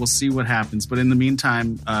 We'll see what happens. But in the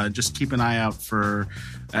meantime, just keep an eye out for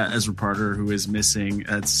Ezra Parter, who is missing.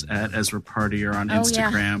 It's at Ezra Partier on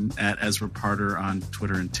Instagram, at Ezra Parter on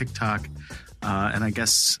Twitter and TikTok. And I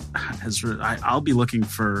guess Ezra, I'll be looking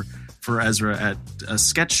for Ezra at a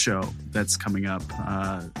sketch show that's coming up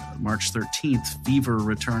March 13th. Fever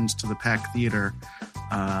returns to the Pack Theater.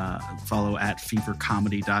 Follow at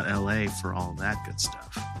fevercomedy.la for all that good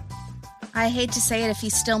stuff. I hate to say it, if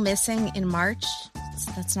he's still missing in March,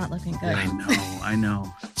 that's not looking good. I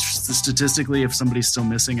know. Statistically, if somebody's still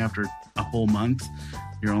missing after a whole month,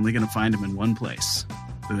 you're only going to find them in one place,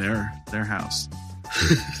 their house.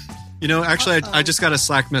 You know, actually, I just got a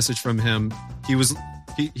Slack message from him. He was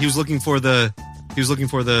looking for the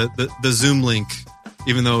Zoom link,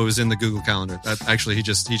 even though it was in the Google Calendar. That actually, he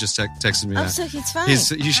just texted me that. So he's fine. He's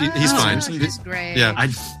fine. He's great. Yeah.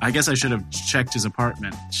 I guess I should have checked his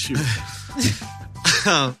apartment. Shoot.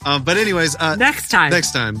 But anyways, Next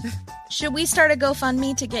time. Should we start a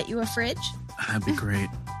GoFundMe to get you a fridge? That'd be great.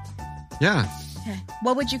 Yeah. Okay.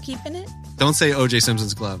 What would you keep in it? Don't say O.J.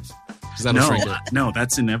 Simpson's glove, because that'll shrink it. No,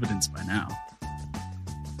 that's in evidence by now.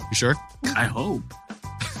 You sure? I hope.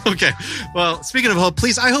 Okay. Well, speaking of hope,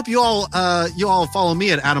 please, I hope you all follow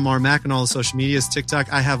me at Adam R. Mack on all the social medias,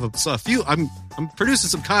 TikTok. I have a few. I'm I'm producing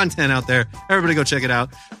some content out there. Everybody go check it out.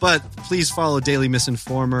 But please follow Daily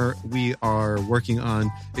Misinformer. We are working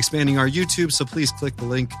on expanding our YouTube, so please click the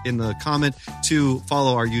link in the comment to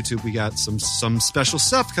follow our YouTube. We got some special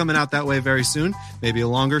stuff coming out that way very soon. Maybe a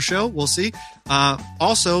longer show. We'll see.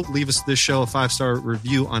 Also, leave us this show a 5-star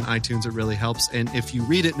review on iTunes. It really helps. And if you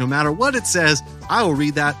read it, no matter what it says, I will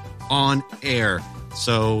read that on air.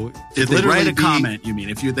 So if they write a comment, you mean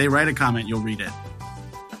if they write a comment, you'll read it.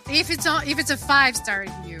 If it's a 5-star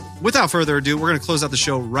review. Without further ado, we're going to close out the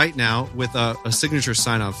show right now with a signature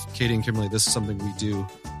sign off. Katie and Kimberly, this is something we do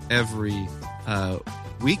every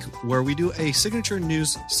week where we do a signature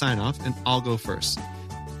news sign off, and I'll go first.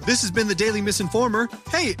 This has been the Daily Misinformer.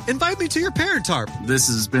 Hey, invite me to your parent tarp. This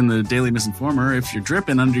has been the Daily Misinformer. If you're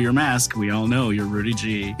dripping under your mask, we all know you're Rudy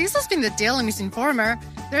G. This has been the Daily Misinformer.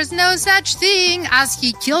 There's no such thing as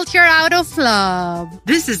he killed her out of love.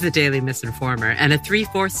 This is the Daily Misinformer, and a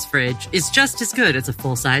 3/4 fridge is just as good as a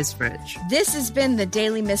full-size fridge. This has been the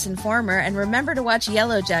Daily Misinformer, and remember to watch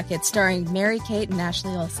Yellow Jacket starring Mary-Kate and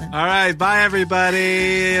Ashley Olsen. All right, bye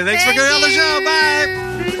everybody. Thanks for coming on the show.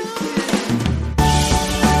 Bye.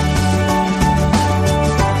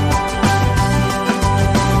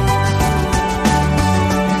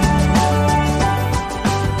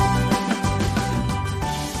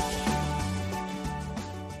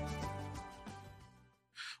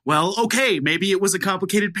 Well, okay, maybe it was a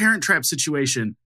complicated Parent Trap situation.